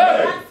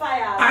 Plant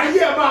fire. Ayé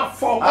ẹ máa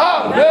fọ.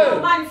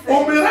 Manifest.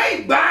 Òmìnira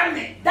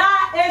ìgbàanì.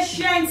 That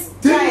ancient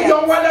Tí ń yọ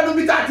fire wá lẹ́nu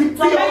bí tá a ti bí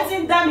ọ.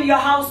 tormenting them in your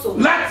household.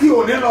 Láti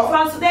òní lọ.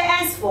 From today Kò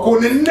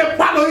henceforth, ní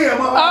nípa lórí ẹ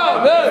mọ́.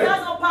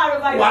 there's no power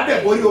over Wà á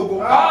dẹ̀ you. borí ogun.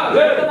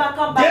 Never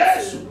come back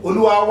Jésù to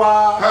Olúwa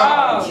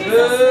wa.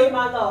 Jesus' name,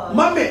 my Lord.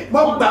 Mọ́mì, mo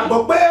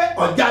gbàgbọ́ pé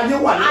ọ̀jà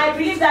yín wà ní. I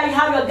believe that you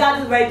have your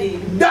garden ready.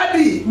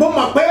 Dádì, mo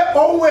mọ̀ pé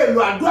ohun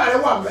èlò àdúrà rẹ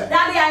wà mẹ́.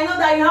 Daddy, I know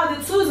that you have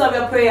the tools of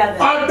your prayer there.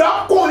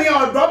 Ọ̀dọ́kùnrin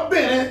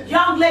ọ̀dọ́bìnrin.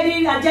 Young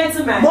lady and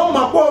gentleman, Mo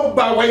mọ̀ pé o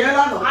gbàwẹ̀ yẹn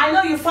lánàá. I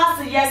know you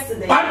fasted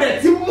yesterday. Padà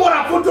tí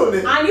múra fótó ni.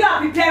 And you are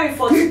preparing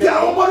for Kìkì today.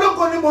 àwọn ọmọ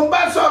ológun ni mo bá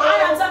I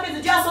sọ̀rọ̀. am talking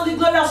to just only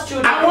glorious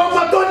children. Àwọn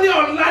ọmọ tó ní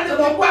ọ̀la ni mo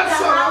People bá that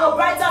have sọ̀rọ̀. a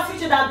brighter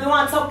future than the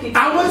one talking to.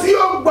 Àwọn tí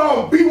yóò gba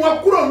òbí wọn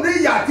kúrò ní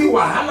ìyà àti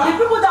wàhálà. The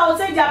people that will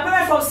take their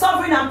parents from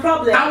suffering and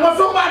problems. Àwọn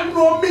tó máa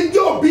nu omi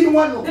jẹ́ òbí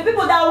wọn nù. The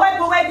people that wipe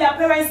away their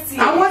parents'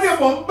 tears. Àwọn ni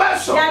mò ń bá They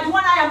sọ̀rọ̀. are the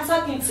one I am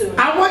talking to.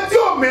 Àwọn tí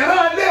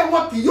òmíràn lé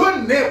wọn kì yóò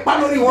ní ipa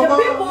lórí wọn The mọ́.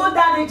 people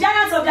that the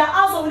giants of their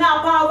house will now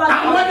power over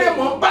Àwọn ni mò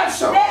them. ń bá They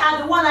sọ̀rọ̀. are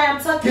the one I am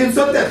Kí talking n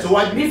tó to.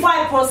 tẹ̀síwájú. Before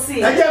I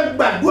proceed, Ẹ jẹ́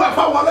gbàdúrà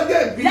fáwọn ọlọ́jọ́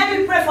ìbí. let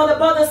me pray for for the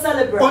birthday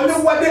celebrants.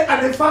 Oníwọ́dé And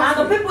the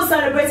anniversary. people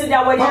celebrating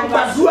their wedding Wọ́n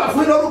anniversary. gbàdúrà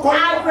fún lórúkọ I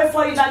Olúwa. pray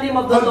for you in the name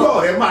of the Ọjọ́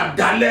Lord. rẹ̀ máa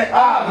dalẹ̀.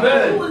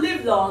 You will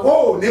live long. O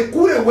ò ní kú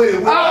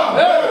rèwerèwe.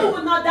 You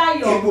will not die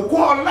young.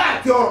 Ìbùkún ọlá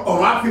àti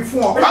ọ̀run á fi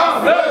fún ọ.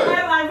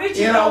 And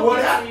riches Ìràwọ̀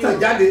rẹ̀ á tàn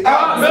jáde.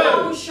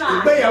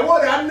 Ìgbéyàwó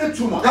rẹ̀ á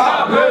nítumọ̀.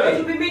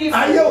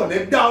 Ayé ò ní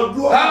dá ọ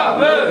dúró.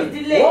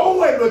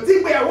 Ohun èlò tí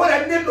ìgbéyàwó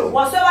rẹ̀ nílò.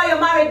 Whatever you're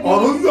married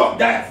Ọ̀run yóò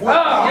dá ẹ̀ fún ọ.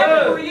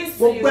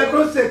 Gbogbo ẹ tó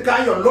ń ṣe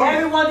káyọ̀ lónìí.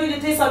 everyone do the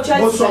things of church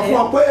Mo sọ fún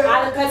ọ pé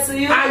I declare to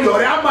you. ayọ̀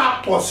rẹ̀ á máa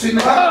pọ̀ sí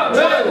ni.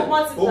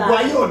 Gbogbo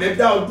ayé ò ní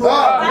dá ọ dúró.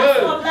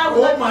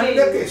 Ó máa ń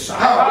lékè sá.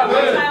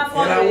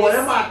 Ìràwọ̀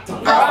rẹ̀ máa tàn.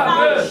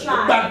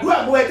 Gbàdúrà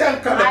bó ẹ jẹ́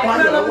nǹkan lẹ̀kùn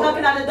ayọ̀ lọ́wọ́.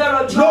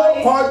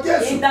 Lórúkọ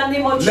Jésù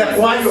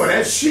lẹ̀kùn ayọ̀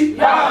rẹ̀ ṣí.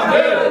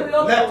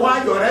 Lẹ̀kùn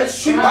ayọ̀ rẹ̀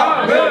ṣí.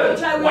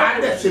 Wàá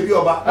dẹ̀ ṣe bí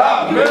ọba.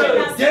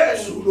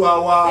 Jésù Olúwa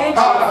wa.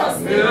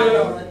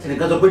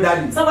 Ẹnìkan sọ pé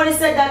dáàdi. Somebody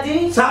said,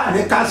 Daddy, Sáà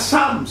ní ká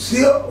Sáàmù sí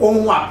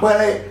ohun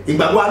àpẹẹrẹ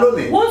ìgbàgbọ́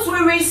lónìí. won't we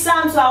read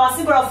Psalm to our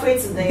symbol of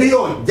faith Bí today?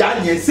 ọ̀já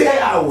yẹn ṣé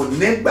a ò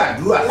ní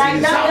gbàdúrà sí Like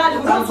ní that, God,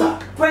 Sáàmù we want tábà.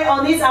 to pray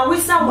on it, and which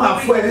Psalm Máa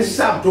will fún ẹ we ní read?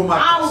 Sáàmù tó máa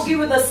I kà will sí. give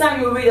you the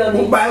Psalm you read on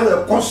Mo it. bá ẹrù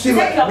ẹ̀kọ́ sílẹ̀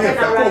Take your mi pen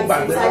ìfẹ́ and kó write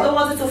gbàgbé it. I don't lọ.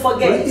 want you to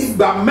forget.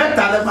 Ìgbà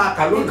mẹ́ta lẹ máa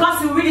kà lónìí. Because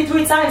you read it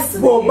 3 times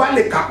Bó o today. bá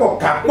lè kápọ̀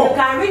If kápọ̀. you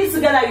can read it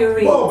together, you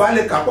read. Bó o bá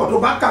lè kápọ̀ tó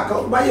bá kàkọ́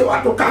tó bá yẹ wà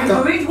tó If you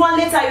kàkọ́. read one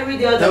later, you read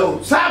the other.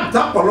 Sáàmù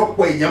tá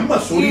pọ̀lọpọ̀ èèyàn mọ̀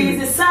sórí It mi. is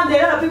the Psalm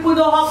that a lot of people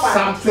know how far.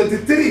 Psalm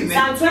 23 ni.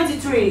 Psalm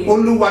 23.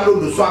 Olúwa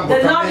lolùṣọ́ The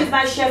àgùntàn Lord mi. is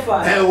my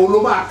shepherd.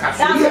 Olúwa kà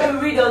That's sórí what ẹ̀. we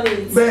read on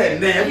it. Bẹ́ẹ̀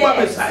ni ẹ gbọ́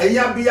mi sà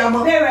ẹ̀yà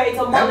bíyámọ́. Parents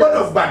or Ẹ gbọ́dọ̀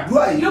mothers,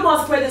 gbàdúrà yìí. you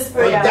must pray this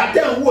prayer. Ọ̀já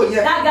tẹ̀ ń wò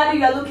yẹn. That God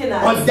you are looking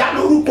at Ọ̀já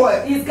lórúkọ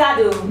ẹ̀. is God.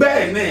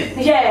 Bẹ́ẹ̀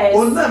ni. Yes.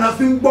 Òun náà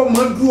fi ń gbọ́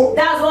ọmọ dúró.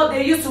 That's what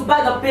they used to buy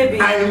the baby.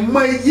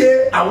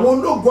 Àìmọye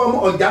àwọn ológun ọmọ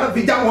ọ̀já náà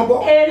fi já wọn bọ́.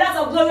 A lot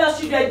of glorious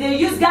children, they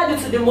use God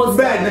to the most.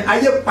 Bẹ́ẹ̀ ni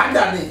ayé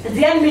padà ni.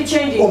 The enemy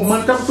changes. Ọmọ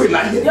tán pè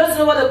láyé. You just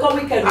know what the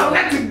comic can Àwọn do.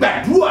 láti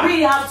gbàdúrà.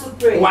 We have to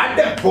pray. Wàá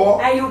dẹ̀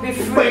bọ́. And you'll be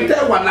free.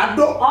 Pẹ̀tẹ́ wà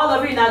ládọ́. All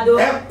of it now, though.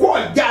 Ẹ kó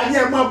ọ̀já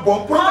yẹn máa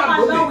bọ̀ program Come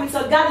along lónìí. with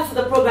your God to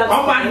the program.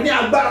 Ọmọ ní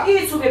agbára.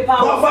 It will be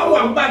Bọ́ọ̀ bá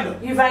wà ń powerful. bàdàn.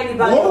 If I need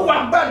Wọ́n wà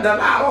battle, ń bàdàn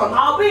láàárọ̀ náà.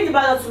 I'll be in the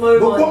battle tomorrow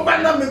Gbogbo morning. bá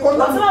náà mi kọ́ náà.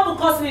 Whatever will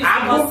cost me is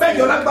Àgbo cost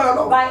mẹ́jọ me. lágbára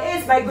lọ. By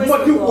 8, by grace Mo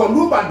of ti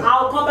wọ̀lú God, Ìbàdàn.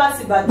 I'll come back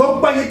to Ibadan.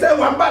 Gbogbo ẹ̀yin tẹ́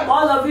wà ń bàdàn.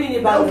 All of you in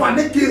Ẹ wà Ibadan.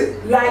 ní kiri.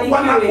 You are in Wà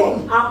lápò.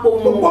 Ikire, Apomu,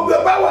 Gbogbo bí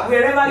ó bá wà.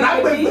 wherever you may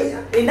Lágbègbè be,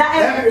 yẹn. in that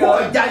Ẹ kó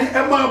area. ọ̀já yẹn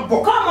ẹ máa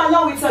bọ̀. Come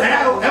along with your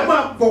Ẹ God.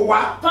 máa bọ̀ wá.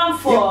 Come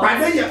forth.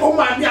 Ìpàdé yẹn ó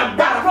máa ní agbára.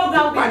 That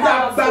program will be Ìpàdé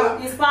agbára.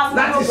 powerful. It's powerful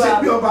Láti ṣe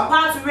bí ọba. program.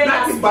 Power to reign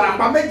Láti as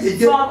Ìbàràpá king.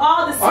 méjèèjì. From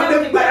all the Ọdẹ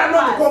seven gbéra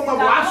lónìí kó máa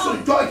wà á parts, sùn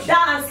church.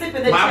 down and sleep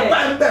in the Màá bá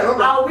ń bẹ̀ church.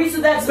 lọ́la. I'll reach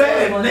to that Bẹ́ẹ̀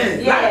tomorrow ni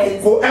morning. láti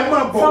Yes. kó ẹ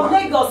máa bọ̀ From wá.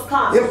 Lagos,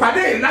 come.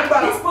 Ìpàdé yìí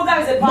lágbára. This program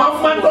is a Mo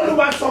powerful máa ń tọ́lú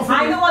wá one. sọ fún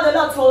I mi. know what the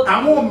Lord told me.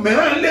 Àwọn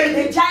mìíràn lé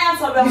The ní.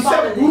 giants of your Iṣẹ́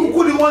burúkú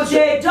family, ni wọ́n ṣe.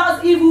 they just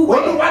evil way.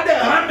 Olúwa dẹ̀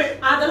rán mi.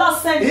 And the Lord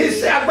sent me.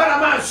 Iṣẹ́ agbára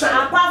máa ṣe.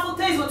 And powerful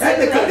things will take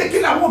Ẹnìkan ní place. kí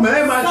làwọn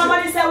mìíràn máa ṣe.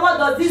 Somebody said, what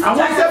does this Àwọn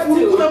iṣẹ́ giant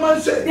burúkú náà do? máa ń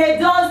ṣe. They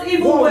does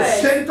evil Wọ́n ò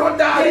ways. ṣe tó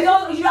dáa. They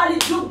don't usually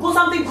do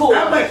something good.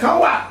 Ẹ̀mẹ̀ kan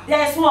wà.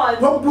 There's one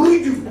Wọ́n burú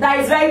jù. that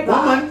is very Wọ́n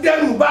máa bad. ń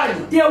dẹ́rù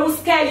báyìí. They will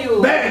scare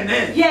you. Bẹ́ẹ̀ ni.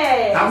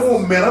 Yes.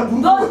 Àwọn mìíràn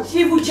burúkú. Those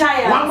evil Wọ́n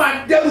giants, máa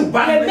dẹ́rù they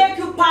báyìí. make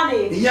you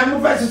panic. Ìyẹn mo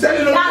fẹ́ ṣiṣẹ́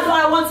nínú. That's what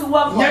I want to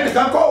work Ìyẹn on.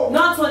 nìkan kọ́ o.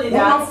 Not only Wọ́n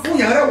máa that, fún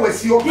yẹn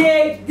rẹ̀wẹ̀sì ọkàn.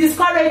 they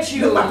discourage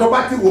you. Nígbà tó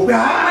bá ti wò pé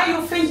When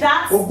you think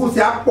that, ogun ti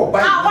á pọ̀ ah,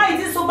 báyìí. why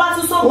is this so bad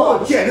so Wọ́n ò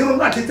much? tiẹ̀ nínú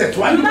láti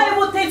tẹ̀síwájú. You don't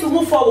even think to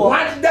move Wọ́n forward.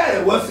 á dá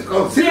ẹ̀wọ̀sì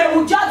kan They sílẹ̀.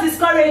 will just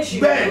discourage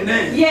you. Bẹ́ẹ̀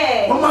ni.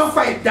 Yes. Wọ́n máa ń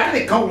fa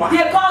ìdánìkan wá.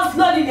 They cause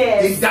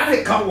loneliness.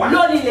 Ìdánìkan wá.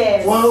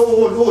 Loneliness. Wọ́n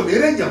ò ní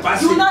rẹ̀ yàn bá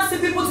You ṣe. will not see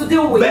people to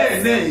deal with.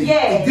 Bẹ́ẹ̀ ni.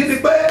 Yes. Ìdí ni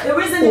pé The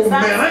reason is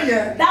that òmìrán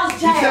yẹn that's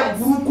iṣẹ́ giants.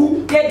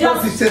 burúkú They wọ́n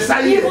fi ṣe just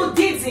sáyé evil rẹ̀.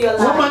 deeds in your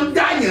Wọ́n máa life. ń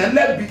dá yàn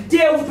lẹ́bi.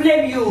 They will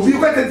blame Bí you.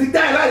 wọ́n ti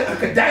dá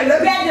yàn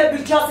lẹ́bi. Where they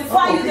will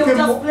justify you, they will Kí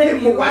just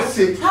blame mo you. wá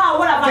ṣe? Ah,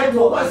 what have I Kí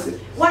mo wá done? ṣe?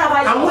 What have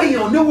I Àwọn done?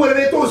 èèyàn ní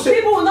wọlé tó ṣe.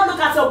 People will not look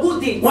at your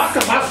good deeds. Wọ́n á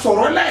kàn máa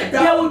sọ̀rọ̀ láìdá.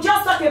 They will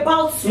just talk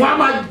about you. Wọ́n á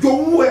máa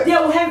jowú ẹ̀. They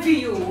will envy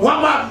you. Wọ́n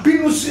á máa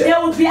bínú sí They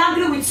ẹ̀. will be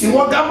angry with you.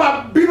 Ìwọ gan máa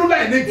bínú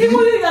láì ní kí. Even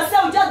you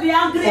yourself will just be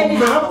angry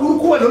Òmìrán anyhow.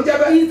 burúkú ẹ̀ ló jẹ́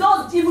bẹ́ẹ̀. It's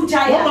those evil Wọ́n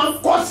máa giants.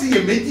 ń kọ́ sí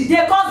iyèméjì.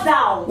 They cause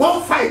down. Wọ́n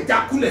fa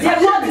ìjákulẹ̀ They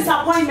sáyé cause mi.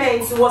 disappointment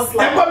to us.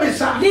 Ẹ gbọ́ mi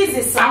sá.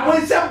 Listen, sir. Àwọn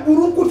iṣẹ́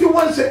burúkú tí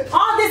wọ́n ń ṣe.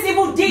 All these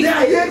evil deeds Ní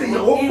ayé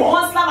ènìyàn ó in pọ̀.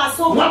 one slab are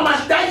so Wọ́n máa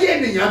much. dáyé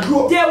ènìyàn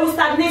dúró. They will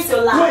stagnate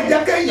your Wọ́n life.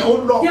 ìjẹ́ kéèyàn ó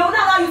lọ. They will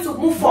not allow you to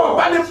move Bọ́ọ̀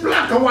bá forward. ní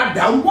plan kan wá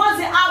dàrú. Once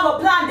they have a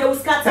plan, they will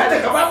Ẹnì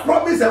scatter. kan bá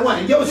promise ẹ̀wọ̀n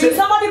ìjẹ́ ó ṣe. If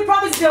somebody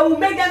promise, they will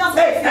make them not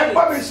Ẹ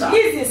gbọ́ mi sá.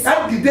 fulfill. Listen, Ẹ sir.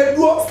 dìde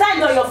dúró.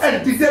 Stand on your Ẹ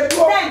feet. dìde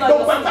dúró. Stand on your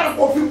Gbogbo agbára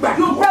kò fi You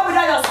gbàdúrà. pray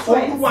without your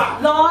strength. Olúwa,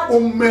 Lord,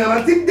 òmìrán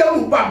tí ń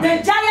dẹ́rù bà mí. the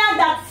giant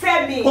that fear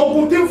me,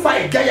 Ogun tí ń fa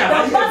ìjayà the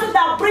láyé. battle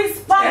that brings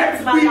power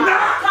to my Ẹ̀fínà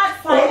life, catch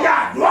ọ̀yà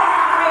fire. dùá.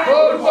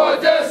 Orúkọ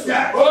Jésù,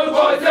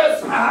 orúkọ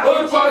Jésù,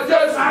 orúkọ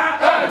Jésù,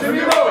 ẹ̀ẹ́dì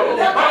mímọ́,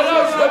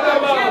 ọlọ́run tó dẹ̀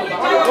mọ́,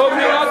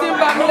 òmìnira tí ń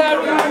bá mi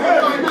lẹ́rù.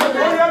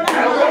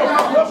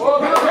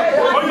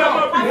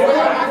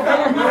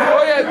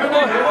 Oyè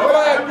dúró,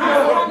 oyè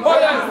dúró,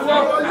 oyè dúró,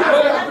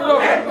 oyè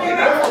dúró.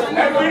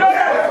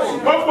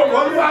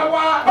 Olúwa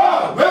wá.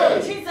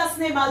 In Jesus'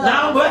 name, Now,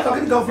 alone. bọ́lá sọ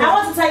kí ni kan fún I ọ.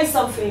 want to tell you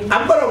something. A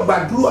gbọ́dọ̀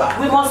gbàdúrà.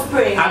 We must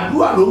pray.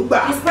 Àdúrà ló ń gbà.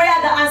 It's prayer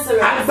that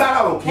answers.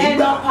 Agbára ò kì í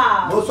gbà.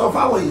 Mo sọ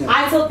fáwọn èèyàn.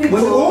 I told people.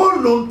 Mo ní ó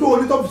lò ń tó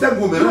onítọ́ fi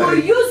ṣẹ́gun mìíràn. You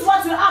will use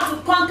what you have to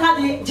conquer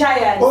the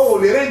giants. O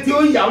lè rẹ́ tí ó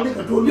yà ó ní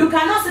kàtó lò. You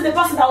cannot see the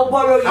person that will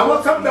borrow you.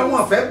 Àwọn kan bẹ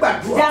wọn fẹ́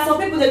gbàdúrà. There are some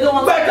people they don't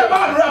want to pray. Bẹ́ẹ̀ tẹ́ bá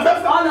àdúrà fẹ́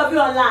fẹ́. All of you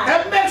online.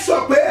 Make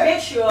sure pé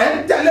ẹ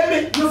ń tẹ̀lé mi.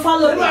 You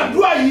follow me. Nínú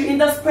àdúrà yìí. In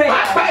this prayer.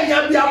 Pàápàá ìyá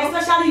bí àwọn.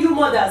 Especially you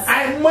mothers.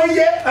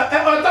 Àìmọye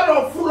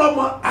ọ̀tọ̀rọ̀ fún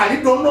lọ́mọ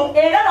àrídọ́nà.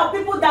 A lot of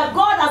people that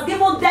God has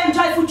given them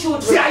joyful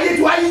children. Tí ayé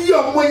tí wàá yí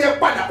ọmọ yẹn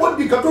padà ó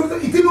di kan tó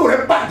ìdílé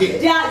rẹ̀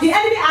bàjẹ́. The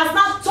enemy has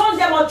not turned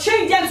them or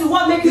changed them to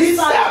what makes you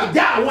sad. Iṣẹ́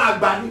ọjà àwọn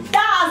àgbà ni.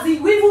 That's the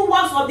evil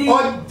works of the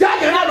ọjà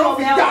yẹn náà ló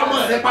fi já ọmọ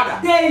rẹ̀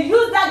padà. They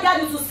use that guy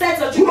to set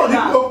your children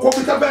back.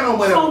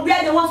 From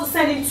where they want to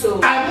send him to.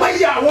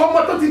 Àìmọye àwọn ọmọ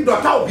tó ti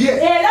dọ̀tá òbí ẹ̀.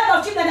 A lot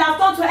of children have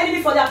turned to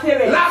enemy for their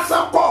parents.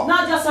 Lásán kọ́.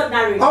 Not just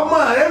ordinary. Ọmọ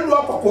rẹ̀ lu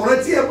ọkọ̀ kò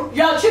rántí ẹ̀ mọ́.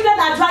 Your children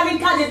are driving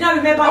cars, they don't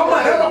remember. Ọmọ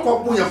rẹ̀ lọkọ̀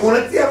bùyàn kò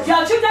rántí ẹ̀ mọ́.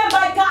 Your children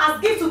buy car as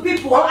gift to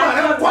people. Ọmọ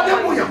rẹ̀ kọ́lé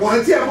bùyàn kò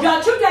rántí ẹ̀ mọ́. Your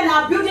children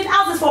are building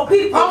houses for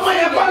people. Ọmọ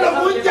yẹn kọ́ ló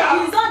mú jà.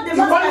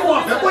 Ìwọ ni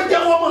wọ́n fẹ́ kó jẹ́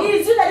wọ́n mọ́. He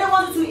is you that don't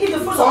want to eat the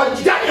fruit of the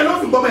tree. Ọjà yẹn ló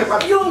fi gbọ́mọ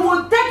ìpàdé. You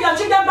will take your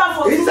children back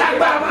for Ìṣe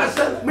agbára máa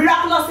ṣẹlẹ̀.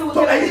 Miraculously will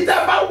So take ẹ̀yin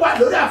tẹ́ bá wà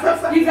lórí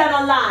afẹ́fẹ́. If you are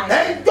online.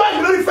 Join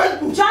lórí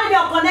Facebook. Join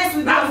your connect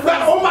with your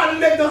friends. Ó máa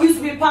lé gan. You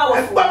should be powerful.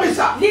 Ẹgbọ́n mi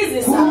sà.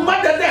 Listen, sir. Kùrùmá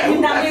dẹ́dẹ́.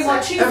 In the name of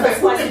Jesus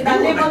Christ. In the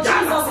name of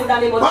Jesus. In the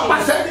name of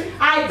Jesus.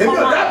 I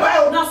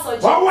command. Not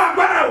such. Ọwọ́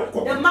agbára òkò.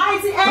 The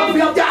mighty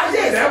enemy of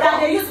darkness that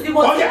they used to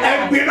devote. Ọyẹ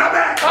ẹgbin náà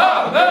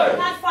bẹ́ẹ̀.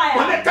 Not fire.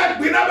 Wọ́n ní ká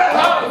gbin náà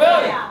bẹ́ẹ̀.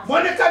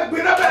 Wọ́n ní ká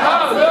gbin náà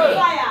bẹ́ẹ̀.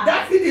 Fire.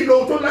 Dáfídì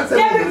lóhun tó lásẹ̀.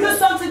 David knows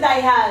something that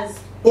he has.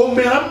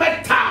 Òmìnira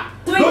mẹ́ta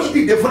ló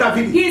dìde fún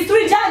Dáfídì. He is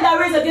 3 giants that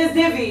raised against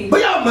David.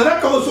 Bóyá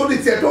òmìnira kan oṣù ní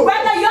tiẹ̀ tó.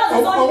 Whether yours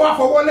is ọwọ́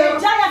afọwọ́lẹ́rán.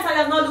 the giants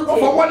are not looking.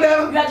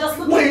 Ọfọwọ́lẹ́rán. You are just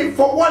looking. Wọ́n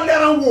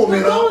ìfọwọ́lẹ́rán wo You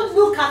òmìnira. don't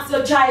look at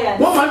your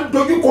giants. Wọ́n máa ń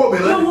dojú kọ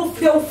òmìnira.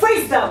 They will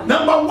face them.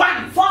 Number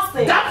 1. First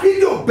thing.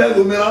 Dáfídì ò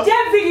bẹ̀rù òmìnira.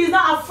 David is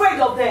not afraid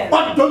of them.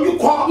 Wọ́n dojú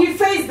kọ. He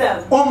faced them.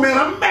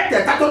 Òmìnira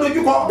mẹ́tẹ̀ẹ̀ta tó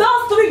dojú kọ.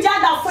 Those 3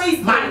 giants that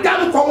faced Màá him.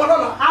 dárúkọ wọn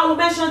lọ́la. I will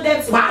mention them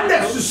to Màá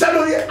dẹ̀ you. ṣiṣẹ́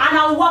lórí ẹ̀. And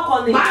I will work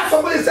on it. Màá sọ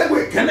fún ìṣẹ́gun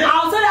ìkẹ́lẹ́. I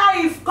will tell you how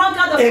he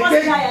conquered the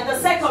first giant, the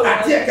second one,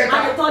 and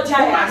the third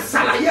giant.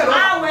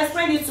 I will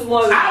explain it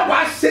tomorrow. Àwa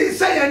ṣe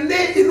iṣẹ́ yẹn ní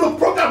inú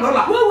program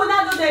lọ́la. We will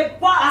not do the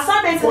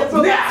assignment in the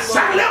program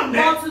tomorrow.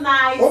 Not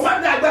tonight. Ó máa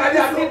ń dé agbára ní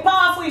àdó. Be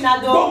powerful in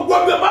Ado. Gbogbo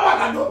bí o bá wà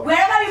ládó.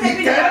 Wherever you may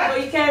be in Ado,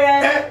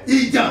 Ikere,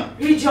 Ìjàn.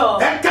 Ijo.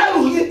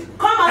 Kẹ́rù yín.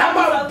 Come Ẹ and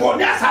máa bọ̀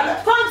ní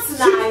àṣálẹ̀. come Sí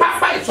tonight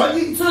pápá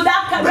ìsọjí. to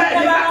that Bẹ́ẹ̀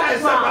ni láti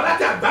àìsàn ground.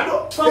 láti àgbàdo.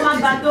 From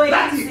Agbado,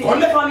 Láti Ekiti,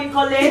 Ìkọ́lé. from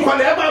Ikole.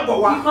 Ìkọ́lé ẹ máa bọ̀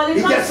wá. Ìkọ́lé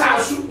Ìjẹ̀ṣà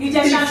Aṣú.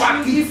 Ìjẹ̀ṣà Aṣú,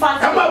 Ìfàkì.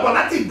 Ìfàkì. Ẹ máa bọ̀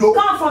láti Ìdó.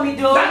 Come from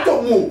Ido. Láti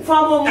Òmù.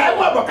 From Omo. Ẹ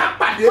máa bọ̀ ká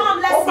pàdé.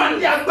 Come, let's Ó máa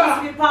ní agbára.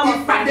 be powerful.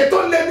 Ìpàdé tó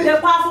lé ní. The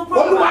powerful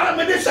program. Olúwa rán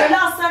mi níṣẹ́. The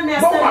last time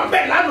Mo wà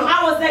bẹ́ẹ̀ lánàá.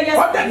 I was there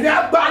yesterday. Ọ̀dẹ̀ ní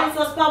agbára. And it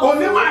was powerful.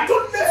 Òní máa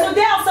tún lé.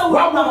 Today also we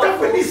Wà are mú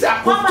kẹ́fẹ́ ní powerful.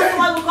 ìsàkóso. Come as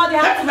one who call the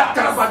Ẹ là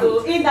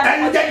kàràbàdò. in the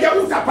name of Ẹ̀jẹ̀jẹ̀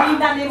wùtàpá. In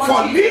the name of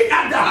Fọ̀lí Jesus.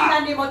 àdá. In the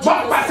name of Bọ́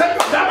Jesus. pàṣẹ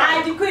tó dára.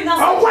 I decree not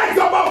Ọwọ́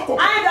ìjọba òkú.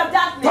 Hand of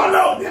darkness. Tọ́lá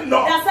òní lọ.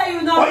 That say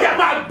you know. Ọyẹ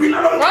máa gbiná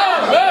lórí.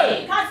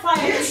 Catch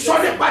fire. Kì í sọ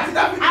nípa ti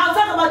Dáfídì. I'll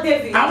talk about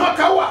David. Àwọn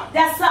kan wà.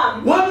 There's some.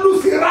 Wọ́n lù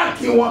sí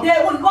ráǹkì wọn. They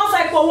would also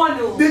equal one.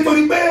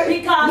 Nítorí pé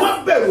Because wọ́n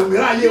bẹ̀rù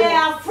òmìnira ayé They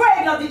wọn. are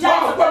afraid of the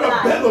giants of Gbọ́dọ̀ the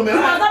land. bẹ̀rù You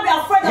òmìnira. must not be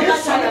afraid of Yéé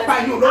that sọ nípa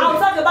giant. yín lónìí. I'll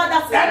talk about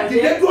that Ẹ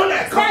dìde dúró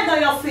lẹ́ẹ̀kan. Stand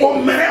on your feet.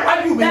 Òmìnira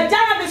iwájú mi. The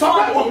giant Sọ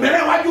before pé me. òmìnira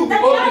iwájú mi. The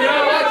giant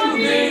before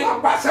me. Wọ́n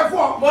pàṣẹ fún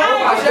ọ. Mo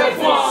pàṣẹ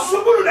fún ọ.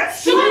 Ṣubúrú rẹ̀.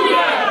 Ṣubúrú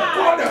rẹ̀.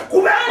 Kọ́ ọ̀dẹ̀ kú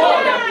bẹ́ẹ̀. Kọ́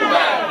ọ̀dẹ̀ kú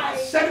bẹ́ẹ̀.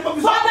 Sẹ́ni mo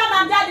fi sọ. Father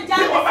and daddy,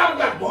 Bí wọ́n bá giant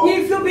gbàgbọ́.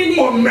 if you believe.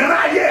 Òmìnira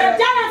ayé The rẹ̀.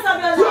 giants of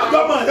your Tí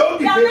ọjọ́ mọ̀ rẹ̀ ó life.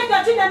 dìde. That make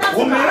your children not to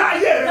Òmìnira marry.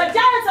 ayé rẹ̀. The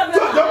giants of Tí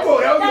your ọjọ́ kò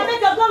rẹ̀ ó life. That yọ.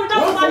 make your glory not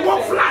to Wọ́n fọwọ́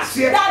manifest.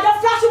 fúláṣì ẹ̀. That the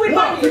flash will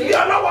Wọ́n fi bí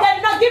ọ lọ́wọ́. They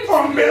did not give to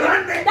Òmìnira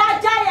you. ní. That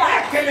giant.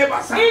 Ẹ̀kẹ́lẹ́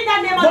bàṣà. In the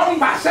name of Wọ́n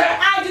Jesus. pàṣẹ.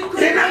 I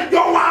decree. Iná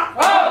jọ wá.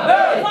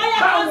 Fire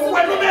Báwo comes to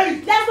wẹ́nu me. mẹ́rin?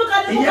 Let's look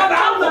at the book Ìyẹn of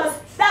náà wò. Numbers.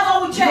 That's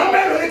what we check. Number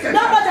kẹta.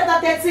 Numbers chapter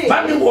 13.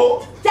 Bámi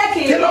wo. Check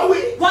it. Kí ló wí?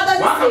 What does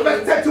it Wọ́n kàn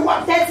fẹ́ say?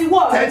 31.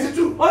 31.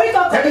 32. Orí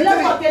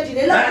kọkànlélọ́gbọ̀n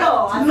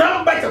kejìlélọ́gbọ̀n.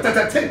 Nọ́mbà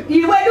tẹ̀tẹ̀tẹ̀.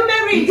 Ìwé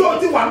Númérì. Ìjọ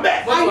ti wà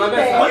bẹ́ẹ̀.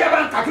 Bóyá bá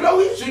ń kà kí ló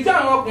wí? ṣùgbọ́n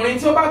àwọn ọkùnrin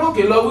tí ó bá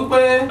gòkè lọ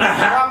wípé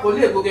àwa kò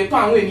lè gòkè tó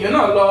àwọn ènìyàn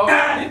náà lọ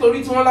nítorí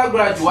tí wọ́n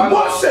lágbára jù wá lọ.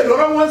 Wọ́n ṣe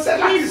lọ́rọ́ wọn ṣe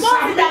láti It's God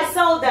sáré that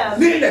sell them.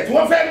 ní ilẹ̀ tí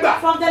wọ́n fẹ́ gbà.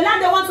 From the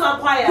land they want to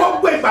acquire.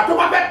 Gbogbo ìgbà tó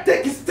bá fẹ́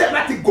take step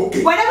láti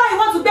gòkè. Whenever you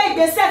want to beg,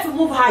 they say to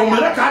move higher.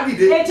 Òmìnira ká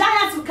dìde. A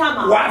giant will come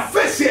Wà out. á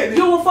fèsì ẹ̀ ní.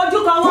 You will fojú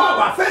kan Tó o wọ́n.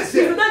 bá fèsì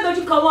If ẹ̀, you don't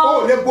dojú kan o ò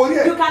wọ́n, lè borí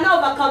ẹ̀. you cannot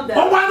overcome Wọ́n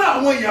them. wá náà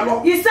àwọn èèyàn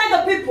lọ. He said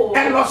the people,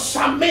 Ẹ lọ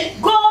sàmì.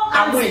 go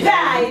and Àwọn èèyàn.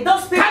 spy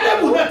those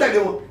Kálẹ́bù people. náà tẹ̀lé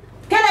wọn.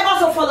 Caleb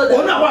also followed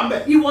Òun náà wà them.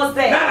 mbẹ̀. He was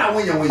there. Lára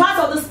àwọn èèyàn wọ̀nyí. Part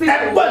of those people.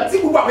 Ẹgbọ́n tí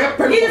gbogbo àwọn yẹn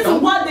pẹ̀lú It is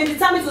ọ̀tọ̀. what they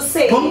determined to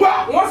say. Mo ń gbọ́.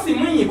 wọ́n sì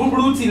mú ìyìn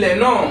búburú tilẹ̀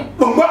náà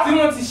Mo ń gbọ́. tí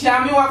wọ́n ti ṣe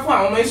àmì wá fún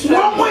àwọn ọmọ Wọ́n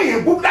Ísírẹ́lì. mú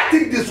ìyìnbó láti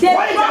destroy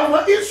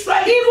àwọn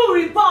Israẹli Evil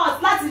reports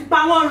láti pa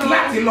wọ́n run.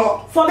 láti lọ.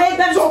 For them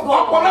to So go.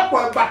 ọ̀pọ̀lọpọ̀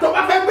ìgbà tó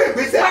bá fẹ́ gbé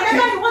ìgbésẹ̀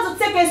Whenever àti you want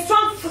to take a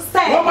strong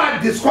step, wọ́n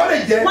máa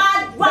discourage ẹ. Why?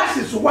 That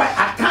is why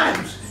at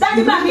times That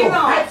you is my need to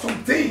mirror. hide some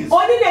things. o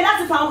nílò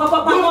láti fa àwọn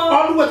kankan Don't pamọ́.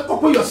 always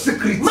open your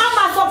secrets. Má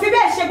máa sọ fi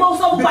bẹ́ẹ̀ ṣe gbogbo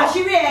gbogbo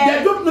àṣírí ẹ̀.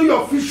 They don't know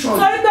your vision.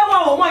 Torí pé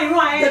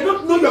They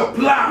don't know your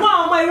plan,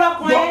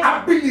 your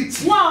ability.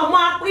 So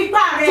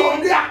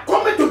they are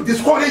coming to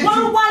discourage you.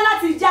 God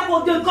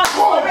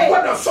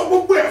has so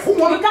must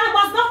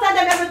not tell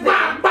them everything.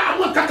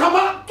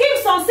 Keep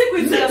some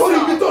secrets to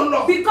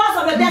yourself because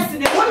of the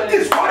destiny.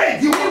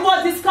 Discourage you. He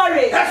was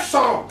discouraged.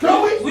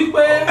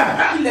 Wípé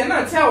ilẹ̀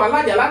náà tí àwa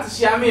lájà láti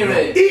ṣe àmì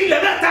rẹ̀.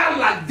 Ilẹ̀ náà tá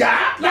làjà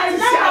láti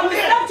ṣe àmì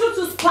rẹ̀.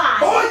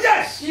 Oh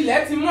yes.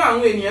 Ilẹ̀ ti mú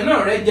àwọn ènìyàn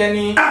náà rẹ́ jẹ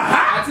ni.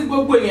 Àti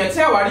gbogbo ènìyàn tí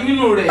àwa rí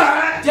nínú rẹ̀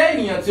jẹ́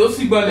ènìyàn tí ó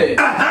sì gbọ́lẹ̀.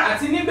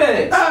 Àti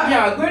níbẹ̀ ni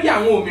àgbérí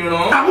àwọn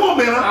òmìrán.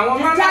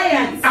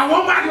 Àwọn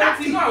máa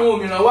láti inú àwọn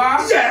òmìrán wá.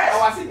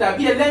 Àwa sì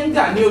dàbí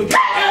ẹlẹ́ngà ní ojú.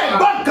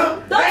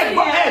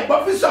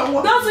 Ẹ̀gbọ́n fi sọ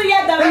wọn. Don't you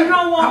hear the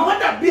wrong one? Àwọn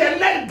dàbí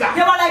ẹlẹ́ngà.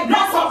 They were like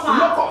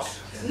grasshoppers.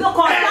 Look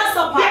on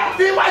grasshopper.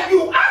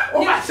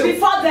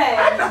 Before them,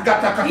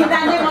 in the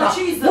name of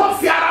Jesus,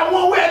 they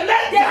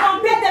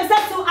compared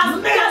themselves to as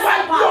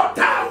grasshopper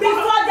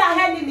before their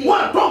enemy. They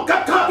were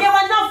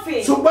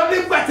nothing. But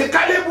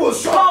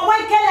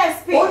when Caleb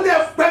speaks, he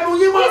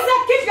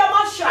said, keep your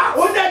mouth shut.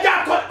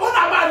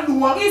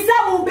 He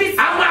said, we'll beat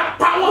them.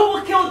 We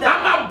will kill them.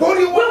 We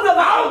will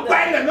overcome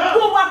them. We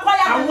will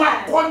acquire them.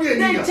 They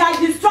shall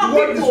destroy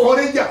people.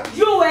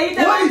 You were in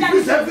the land that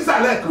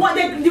what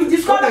they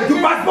discovered.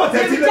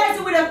 They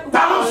rejected with a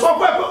power. That's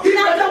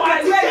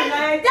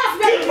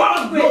where you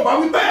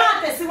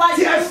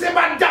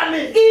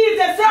if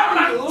they fail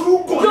you,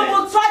 you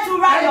will try to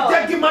rise up in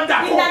the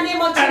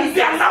name of Jesus. In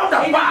the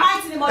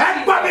mighty name of Jesus.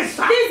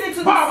 Listen to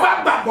this.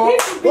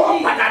 You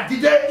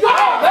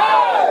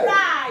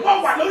are on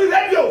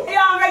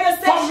radio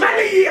station for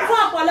many years.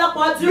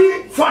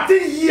 14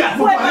 years.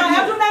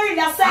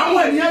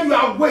 You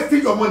are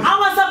wasting your money.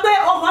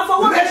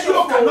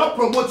 Radio cannot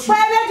promote you. But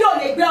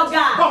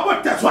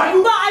that's why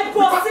you. I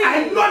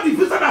know the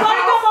vision I have.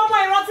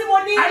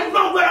 I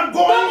know where I'm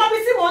going. I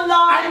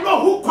know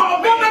who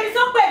called me.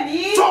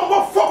 So I'm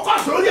going to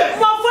focus on it.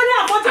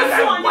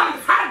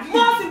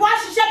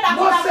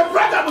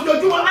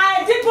 I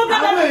did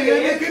program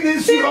everything.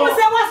 People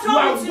say, what's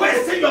wrong with you?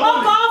 Wasting your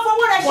money.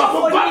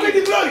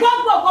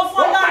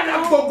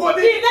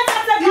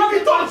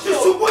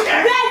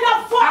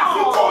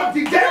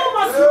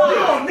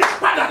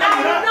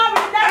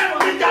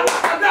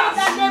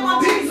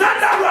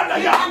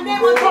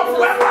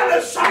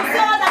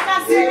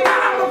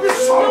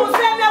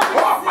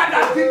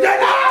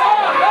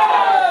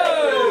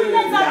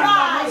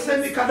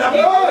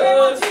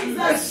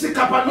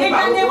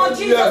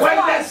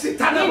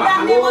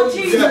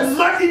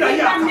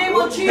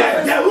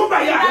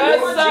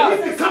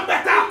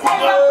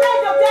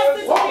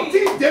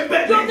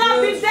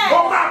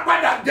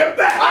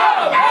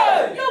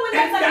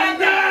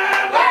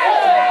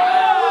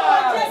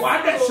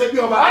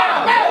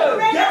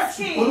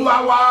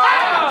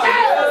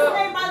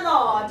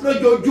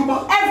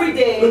 Every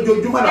day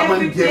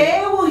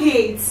we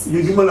hit.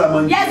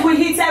 Yes, we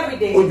hit every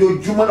day. And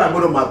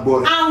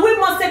we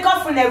must take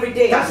offering every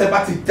day. Once the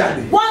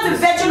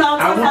virtue of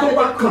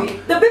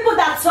the people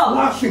that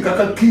talk, they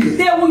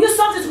will use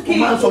something to kill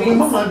you. And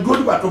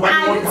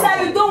you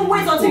tell you, don't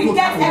wait until you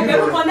get a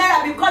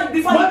conera before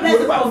you bless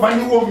the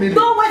prophet.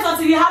 Don't wait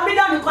until you have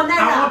million in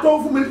conera. The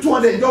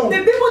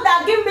people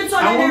that give me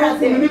 200 naira,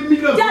 they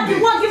are the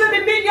one giving me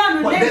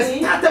million. But they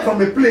started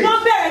from a place.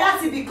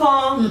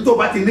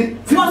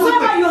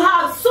 Whatever you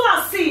have, sow a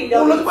seed.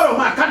 That's why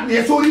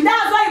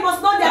you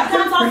must know the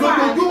account of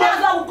God.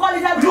 That's why we call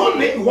it every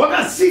day.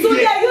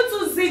 Today, you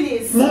too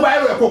zealous.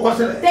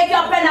 Take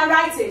your pen and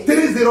write it.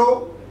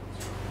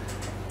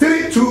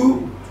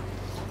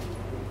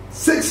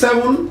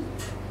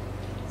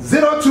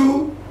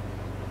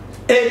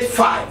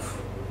 3032670285.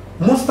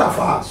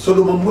 Mustafa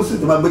Solomon Musi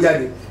to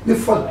Mabujadi, the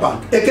Fourth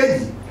Bank.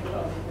 Ekeji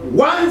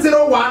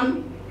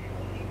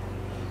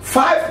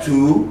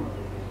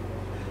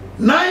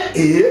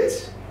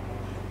 1015298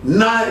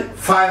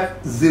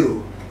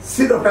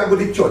 Seed of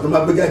Agodi Church,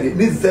 Mabujadi,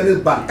 this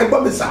Zenith Bank.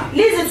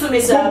 Listen to me,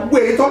 sir.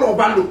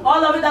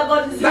 All of it that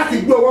God is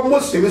using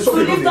to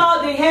lift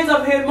all the hands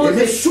of Him. I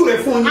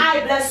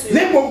bless you.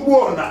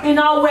 In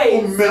our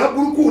ways.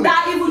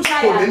 That evil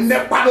giant.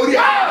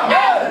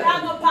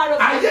 Have no power of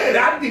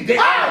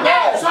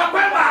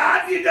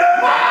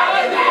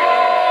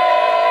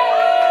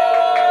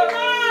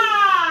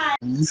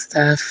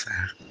Mustapha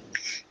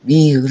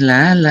mi ò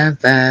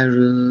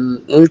lálàbàrò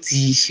ó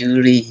ti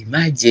ṣoore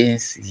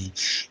emergency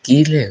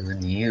kílẹ̀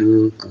òní o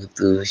kò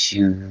tó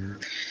ṣú.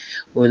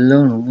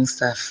 Ọlọ́run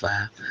Mustapha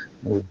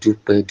mo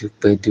dúpẹ́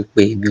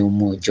èmi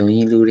ọmọ ọ̀jọ́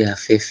yín lórí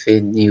afẹ́fẹ́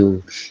ni o,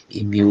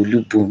 èmi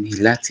Olúbùnmi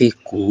láti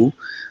Èkó.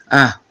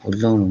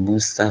 Ọlọ́run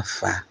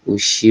Mustapha ó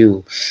ṣé o.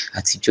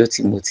 Àtijọ́ tí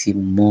mo ti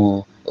mọ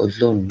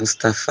Ọlọ́run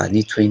Mustapha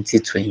ní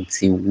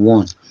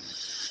 2021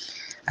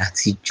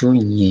 àtijọ́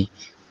yẹn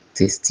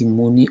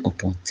testimony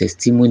upon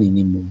testimony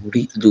ni mo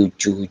rí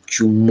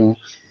lójoojúmọ́.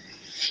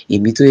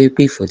 Èmi tó yẹ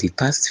pé for the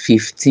past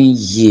 15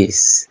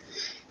 years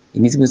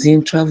èmi tí mo ti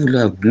ń travel lọ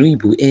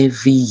àgbóyìnbó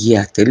every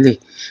year tẹ́lẹ̀,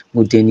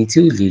 mo dẹni tí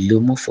ò lè lọ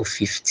mọ́ for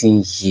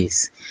 15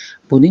 years.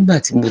 But nígbà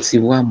tí mo ti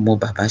wá mọ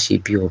bàbá ṣe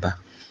bí ọba,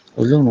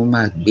 Ọlọ́run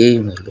máa gbé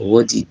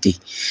ìrànlọ́wọ́ dìde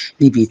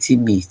níbi tí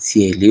mi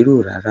tiẹ̀ lérò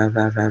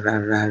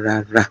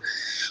rárá.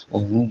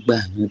 Ọ̀run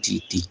gbàánú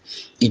dìde.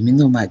 Èmi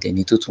náà máa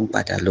dẹni tó tún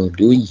padà lọ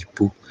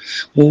lóyìnbó.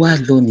 Mo wá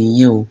lọ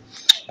nìyẹn o.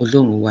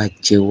 Ọlọ́run wá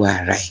jẹ́wọ́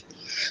ara ẹ̀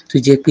tó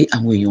jẹ́ pé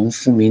àwọn èèyàn ń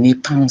fún mi ní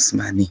pounds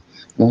money,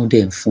 wọ́n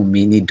dẹ̀ ń fún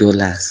mi ní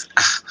dollars.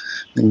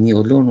 Ní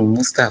Ọlọ́run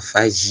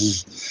Mustapha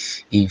yìí,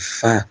 in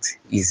fact,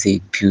 is a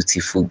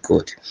beautiful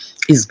God.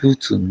 It's good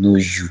to know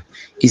you.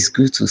 It's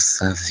good to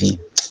serve him.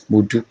 Mo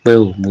dúpẹ́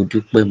o,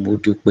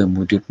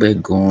 mo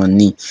dúpẹ́ gan-an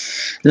ni.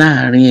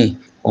 Láàárín ẹ̀,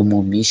 ọmọ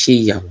mi ṣe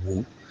ìyàwó.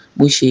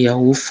 Bó ṣe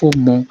ìyàwó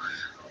fọ́mọ,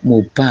 mo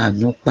bá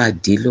àánú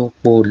pàdé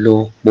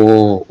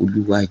lọ́pọ̀lọpọ̀.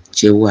 Olúwa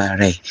jẹ́wọ́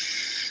ara ẹ̀.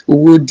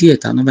 Owó díẹ̀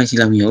táwọn bá ṣe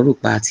làwọn èèyàn rò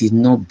pé a ti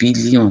ná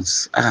billions.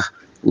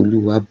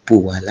 Olúwa bò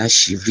wá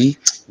láṣìírí.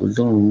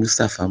 Ọlọ́run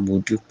Mustapha, mo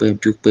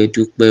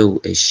dúpẹ́ o,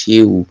 ẹ ṣé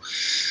o.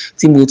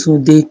 Tí mo tún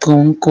dé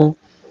kọ́ńkọ́,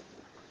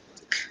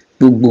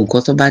 gbogbo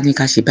nǹkan tó bá ní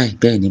ká ṣe báyìí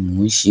bẹ́ẹ̀ ni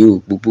mò ń ṣe o.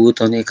 Gbogbo owó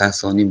tó ní ká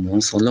san ni mò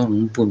ń san. Ọlọ́run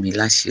ń bò mí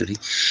láṣìírí.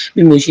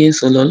 Bí mo ṣe ń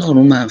sọ lọ,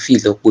 Ọlọ́run máa ń fi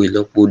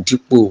ìlọ́po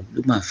dípò, ló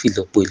máa ń fi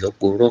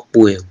ìlọ́po rọ́pò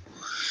ẹ̀ o.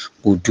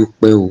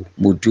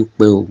 Mo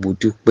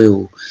dúpẹ́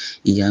o.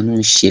 Ìyanu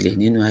ń ṣẹlẹ̀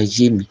nínú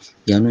ayé mi.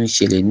 Ìyanu ń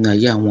ṣẹlẹ̀ nínú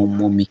ayé àwọn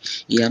ọmọ mi.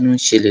 Ìyanu ń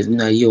ṣẹlẹ̀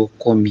nínú ayé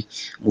ọkọ mi.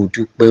 Mo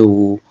dúpẹ́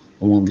o.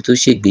 Ọmọ mi tó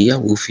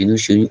ṣègbéyàwó finú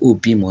ṣoyún, ó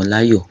bímọ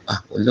láyọ̀.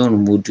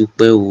 Ọlọ́run, mo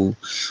dúpẹ́ o.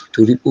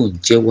 Torí pé ò ń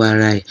jẹ́wọ́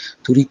ara ẹ̀.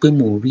 Torí pé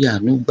mo rí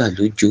àánú gbà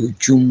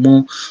lójoojúmọ́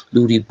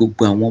lórí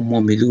gbogbo àwọn ọmọ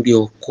mi, lórí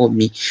ọkọ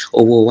mi.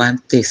 Ọwọ́ wa ń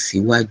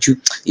tẹ̀síwájú.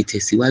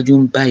 Ìtẹ̀síwájú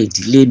ń bá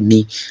ìdílé mi.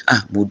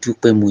 Mo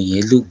dúpẹ́, mo yìn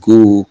ẹ́ lógo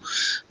o.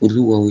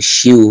 Olúwa o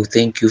ṣé o.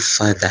 Thank you,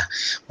 Father.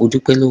 Mo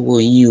dúpẹ́ lọ́wọ́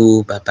yín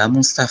o, Bàbá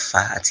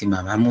Mustapha àti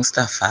Màmá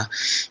Mustapha.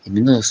 Èmi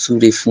náà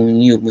súre fún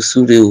yín o. Mo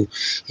súre o.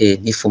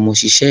 Ní fọmọ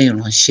ṣiṣẹ́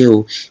ìránṣẹ́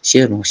o.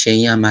 Iṣẹ́ ìránṣẹ́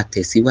yín á máa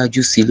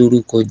tẹ̀síwájú sí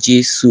lórúkọ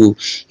Jésù o.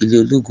 Ilé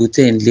ológo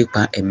tẹ́ ń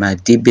lépa, ẹ máa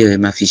débẹ̀, ẹ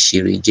máa fi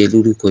ṣèrè jẹ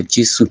lórúkọ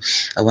Jésù.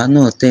 Àwa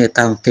náà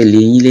tẹ̀lé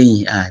yín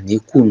lẹ́yìn, àní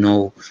kùnà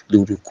o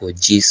lórúkọ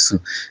Jésù.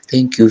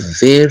 Thank you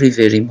very,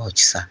 very much,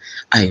 sir.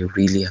 I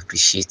really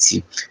appreciate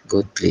you.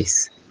 God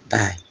bless.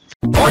 Bye.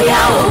 Bóyá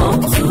o,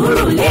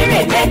 Sùúrùlérè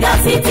Mega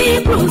City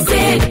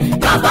Crusade,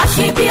 bàbá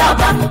ṣe bí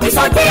ọba,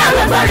 ìsọjí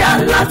alágbára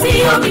ńlá tí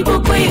omi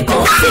gbogbo Èkó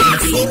sí.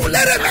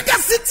 Sùúrùlérè Mega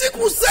City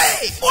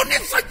Crusade,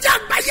 onísọjí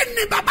àgbáyé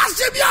ni bàbá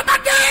ṣe bí ọba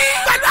dé.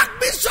 Pẹ̀lú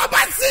àgbésọ́ba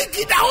sí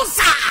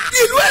Ìkìdáòsà.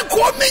 Ìlú Èkó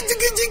mi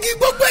jigijigi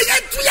gbogbo ẹ̀yẹ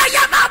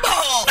túyáyá máa bọ̀.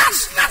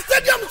 National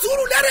Stadium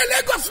Sùúrùlérè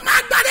Lagos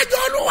máa gbàlejò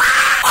Olúwa.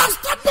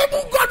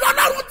 Unstoppable God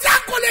Ọlọ́run tí a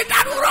kò lè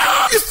dànù rọ.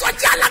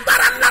 Ìsọjí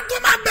alágbára ńlá tó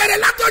máa bẹ̀rẹ̀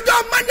látọjọ́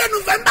Monday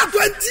November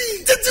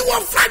 20 títí wọ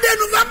Friday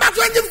November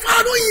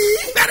 24 yìí.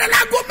 Bẹ̀rẹ̀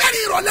láago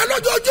mẹ́rin ìrọ̀lẹ́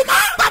lójoojúmọ́.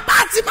 Bàbá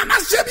àti màmá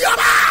ṣe bí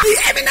ọba. The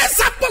eminent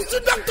apostle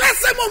Dr.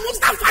 S.M.O.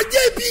 Mustapha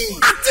J.B.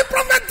 àti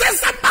prophetess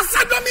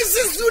ambassador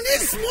Mrs.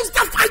 Eunice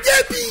Mustapha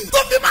J.B. tó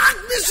fi máa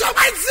Bishop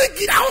Isaac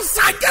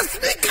Ìdáhùnsá guest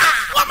speaker.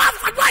 Wọ́n máa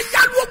fàdúrà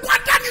yálù ogun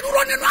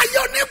adánidúró nínú ayé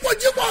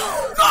oníkojúbọ̀.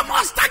 No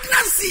more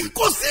stagnancy.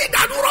 Kò sí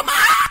ìdádúró mọ́.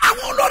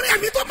 Àwọn olórin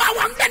ẹ̀mí tó máa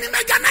wà ń bẹ ní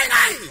Mega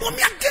 99.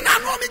 Omi akínà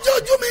àánú omi jẹ́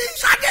ojú mi.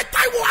 Ṣadé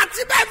Táíwò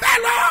àti bẹ́ẹ̀ bẹ́ẹ̀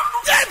lọ.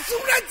 Jésù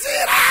retí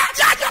rẹ̀.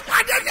 Jájọ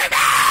pàdé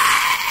níbẹ̀.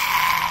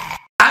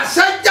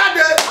 Àṣẹ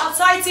jáde.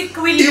 Authority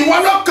release. Ìwọ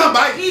ló kàn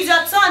báyìí. It's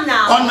your turn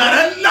now. Ọ̀nà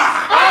rẹ̀ là.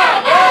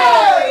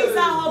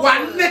 Wà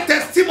ní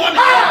testimony.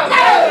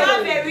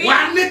 Wà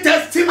ní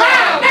testimony.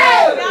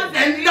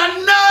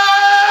 Ẹ̀dánná.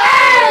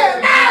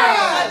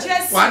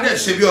 Wà á dẹ̀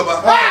ṣe bí ọba.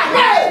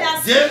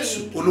 Jésù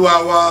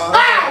Olúwa wa.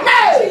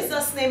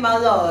 Jesus' name, my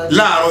Lord.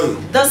 Láàárọ̀ yìí.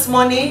 This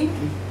morning,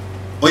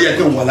 Ó yẹ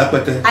kí n wà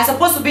lápẹtẹ. I'm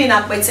supposed to be in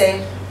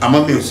Apete,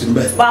 Àmọ́ mi ò sí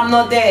níbẹ̀. but I'm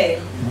not there.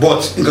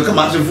 But nǹkan kan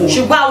máa ṣe fún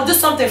wọn. Ṣùgbọ́n I will do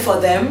something for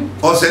them.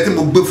 Ọ̀sẹ̀ tí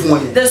mo gbé fún wọn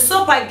yẹn. The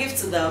soap I give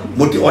to them,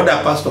 Mo ti order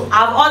pastor.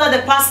 I've ordered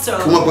the pastor.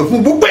 Kí wọ́n pè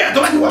fún gbogbo ẹ̀yà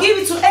tó bá ti wá. Give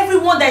it to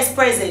everyone that is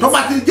present. Tó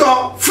bá ti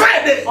jọ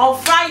Friday. On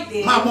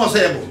Friday, Máa mú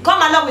ọ̀sẹ̀ yẹn bọ̀.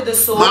 come along with the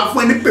soap. Máa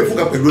fún ẹ ní pè fún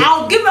ka pẹ̀lú ẹ̀.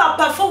 I'll give you a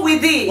perfume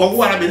with it.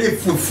 Ọwọ́ ara mi lè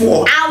fún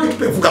ọ. I'll Ní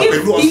pè fún ka give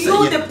pẹ̀lú ọ̀sẹ̀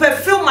you yẹn. the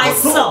perfume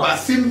Ọ̀tún ọba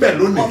myself. sí ń bẹ̀ Or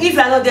lónìí. if you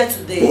are not there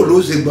today, Bó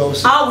ló ṣe gba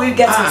ọ̀sẹ̀? how will you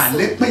get your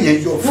Ní soap? pín yẹn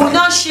yọ We will Friday.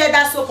 not share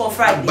that soap on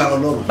Friday. Agbára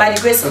Ọlọ́run. By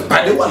the grace of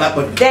Ìpàdé wà God.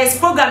 lápẹ̀tẹ̀. There is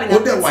program in Ó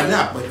dẹ̀ wà ní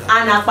Apete àpẹ̀tẹ̀.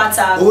 and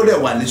Apata. Ó dẹ̀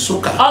wà ní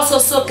Sókà. Also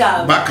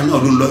Soka. Bákan náà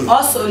ló ń lọ yìí.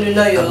 Also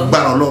Oluloyo.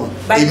 Agbára Ọlọ́run.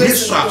 By Èmi grace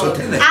sọ of God.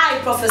 àsọtẹ́lẹ̀. I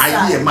prophesy.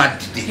 Ayé ẹ̀ máa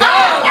dìde.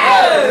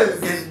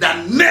 In the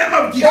name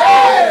of Jesus.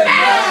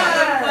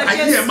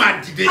 Ayé ẹ̀ máa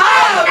dìde.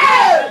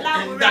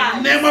 In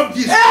the name of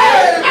Jesus.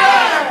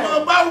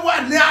 Ọba wà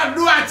ní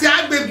Adó àti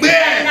agbègbè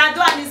ẹ̀.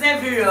 Nado and his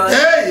everywhere.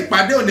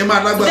 Ìpàdé òní máa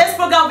lágbára. Today's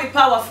program will be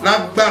powerful.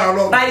 Lágbára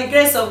Ọlọ́run. By the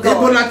grace of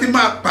Ibo God. láti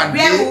máa pàdé.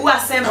 Where we will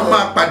assemble. A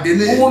máa pàdé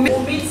ní. We will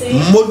meet.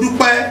 Mo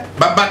dúpẹ́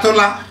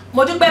Babátọ́lá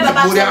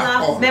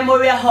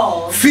Memorial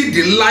Hall. Feed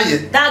the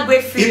lion. That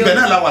great field.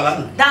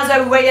 That's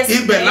where we were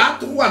yesterday.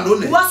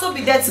 We also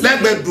be there today.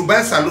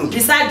 Dubai Salon.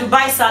 Beside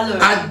Dubai Salon.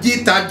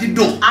 Ajita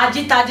Didon.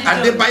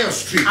 Adebayo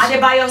Street.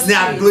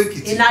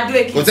 In Ado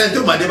Ekiti.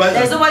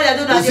 There's nobody that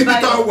don't know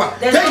Adebayo.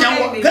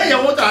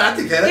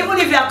 Even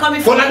if you are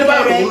coming from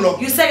Adebayo,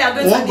 you say you are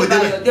going to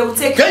Adebayo, they will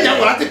take you.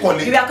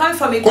 If you are coming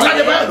from Ikoyi,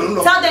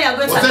 tell them you are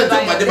going to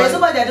Adebayo. There's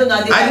nobody that don't know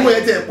Adebayo.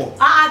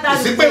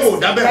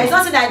 There is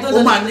nothing that I don't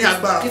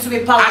know. It will be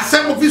powerful. I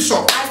still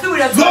will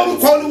return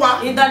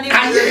in the name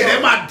of the Lord.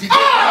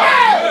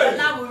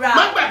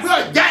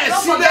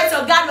 Don't forget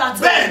your God at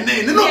home.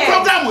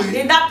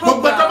 In that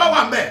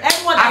program,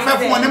 everyone that is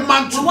there,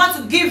 we want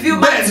to give you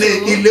mantle.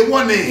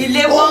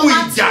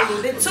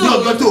 The tool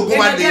in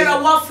the day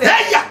of warfare.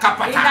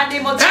 In the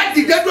name of Jesus.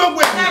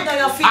 Stand on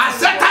your feet.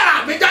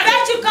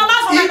 Let you come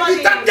out from the body.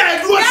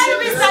 Let you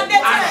be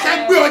sedated.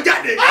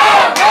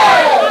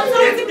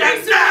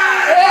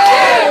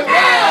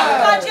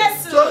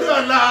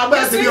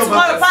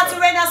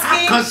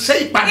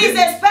 It's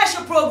a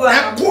special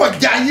program.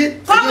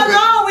 Come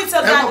along with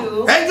your God.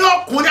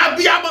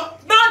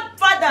 Not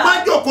father.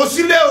 Don't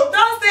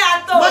stay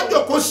at home.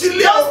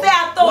 Don't stay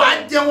at home.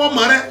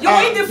 You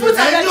eat the fruit of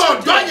the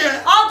children.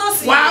 All those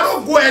things.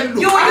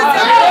 You will eat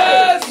the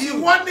fruit.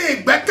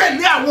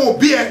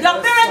 Your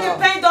parents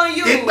depend on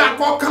you. God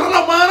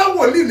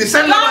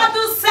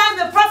do send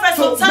the prophets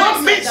from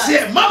time to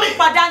time.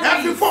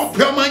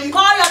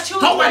 Call your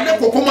children that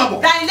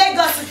in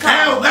Lagos to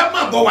come.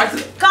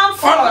 Come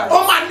forward.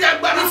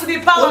 It will be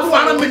powerful.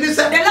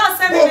 The Lord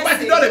sent me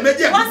message.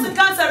 Once you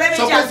come to Remy,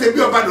 tell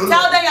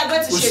them you are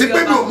going to shake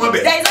your mouth.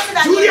 There is nothing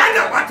that you can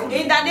do.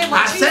 In the name of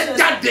Jesus.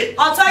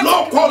 Authority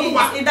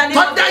in the name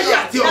of Jesus.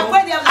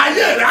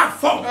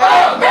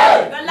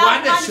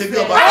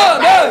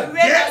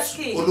 Yes,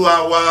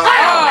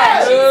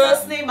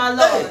 Jesus' name, my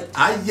Lord.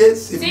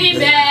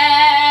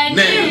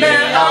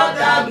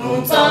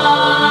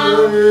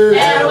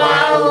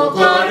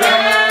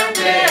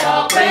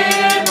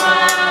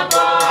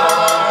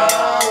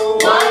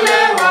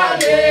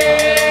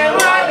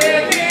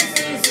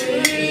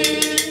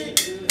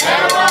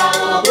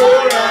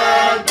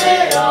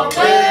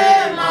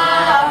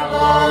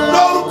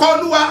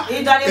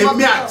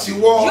 Èmi àti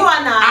wọ́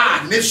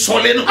ní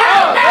sọlé náà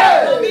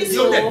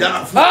yóò dẹ̀ dára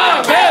fún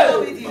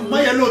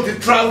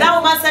that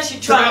woman said she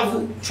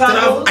traveled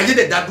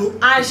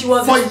and she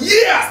was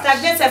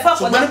stagnated for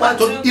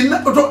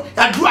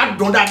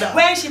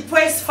when she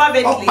prays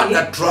fervently.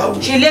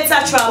 She later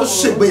traveled.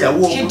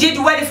 She did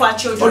wedding for her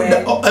children.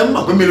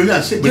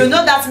 You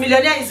know that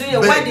millionaire is doing a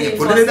wedding.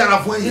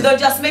 You don't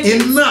just make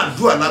it.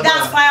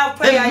 That's fire of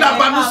prayer. In the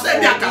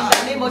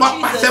name of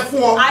Jesus,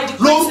 I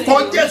decree to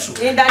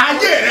you. In the name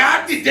of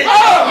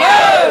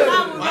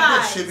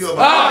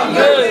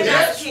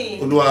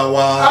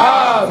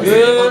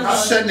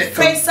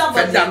praise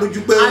somebody.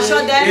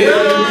 Assure them.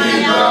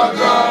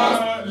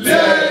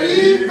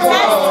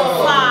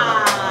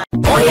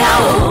 Oya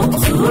o,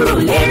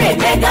 Surulere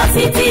Mega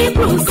City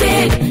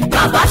Crusade,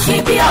 Bàbá ṣe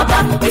bí ọba,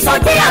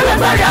 ìsọjí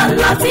alágbára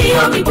ńlá tí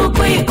omi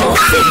gbogbo Èkó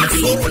sí.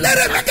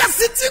 Surulere Mega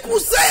City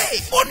Crusade,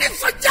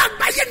 onísọjí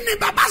àgbáyé ni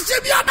bàbá ṣe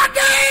bí ọba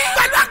dé.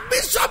 Pẹ̀lú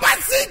àgbésọba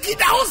sí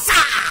Ìkìdáòsà.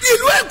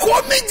 Ìlú Èkó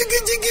mi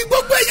jigijigi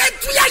gbogbo ẹ̀yẹ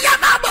túyáyá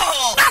máa bọ̀.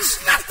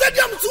 National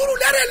Stadium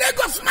Surulere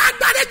Lagos máa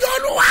gbàlejò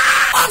Olúwa.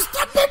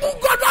 Unstoppable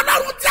God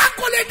Ọlọ́run tí a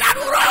kò lè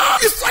dànù rọ̀.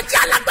 Ìsọjí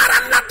alágbára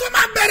ńlá tó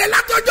máa bẹ̀rẹ̀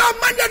látọjọ́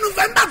Monday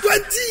November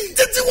 20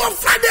 títí wọ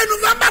Friday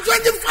November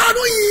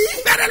 24 yìí.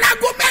 Bẹ̀rẹ̀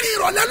láago mẹ́rin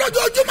ìrọ̀lẹ́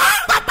lójoojúmọ́.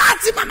 Bàbá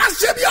àti màmá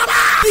ṣe bí ọba.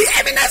 The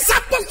eminent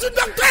apostle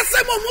Dr.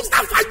 S.M.O.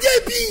 Mustapha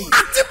J.B.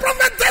 àti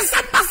prophetess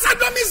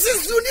ambassador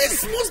Mrs.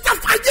 Eunice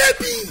Mustapha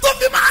J.B. tó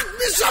fi máa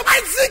Bishop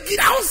Isaac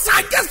Ìdáhùnsá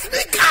guest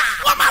speaker.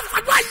 Wọ́n máa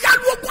fàdúrà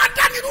yálù ogun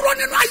adánidúró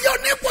nínú ayé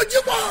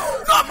oníkojúbọ̀.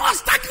 No more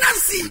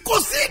stagnancy, kò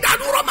sí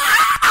ìdádúró mọ́.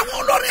 Àwọn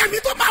olórin ẹ̀mí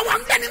tó máa wà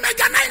ń bẹ̀ ní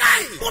Mega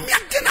 99. Omi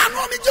akínà àánú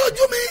omi jẹ́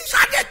ojú mi.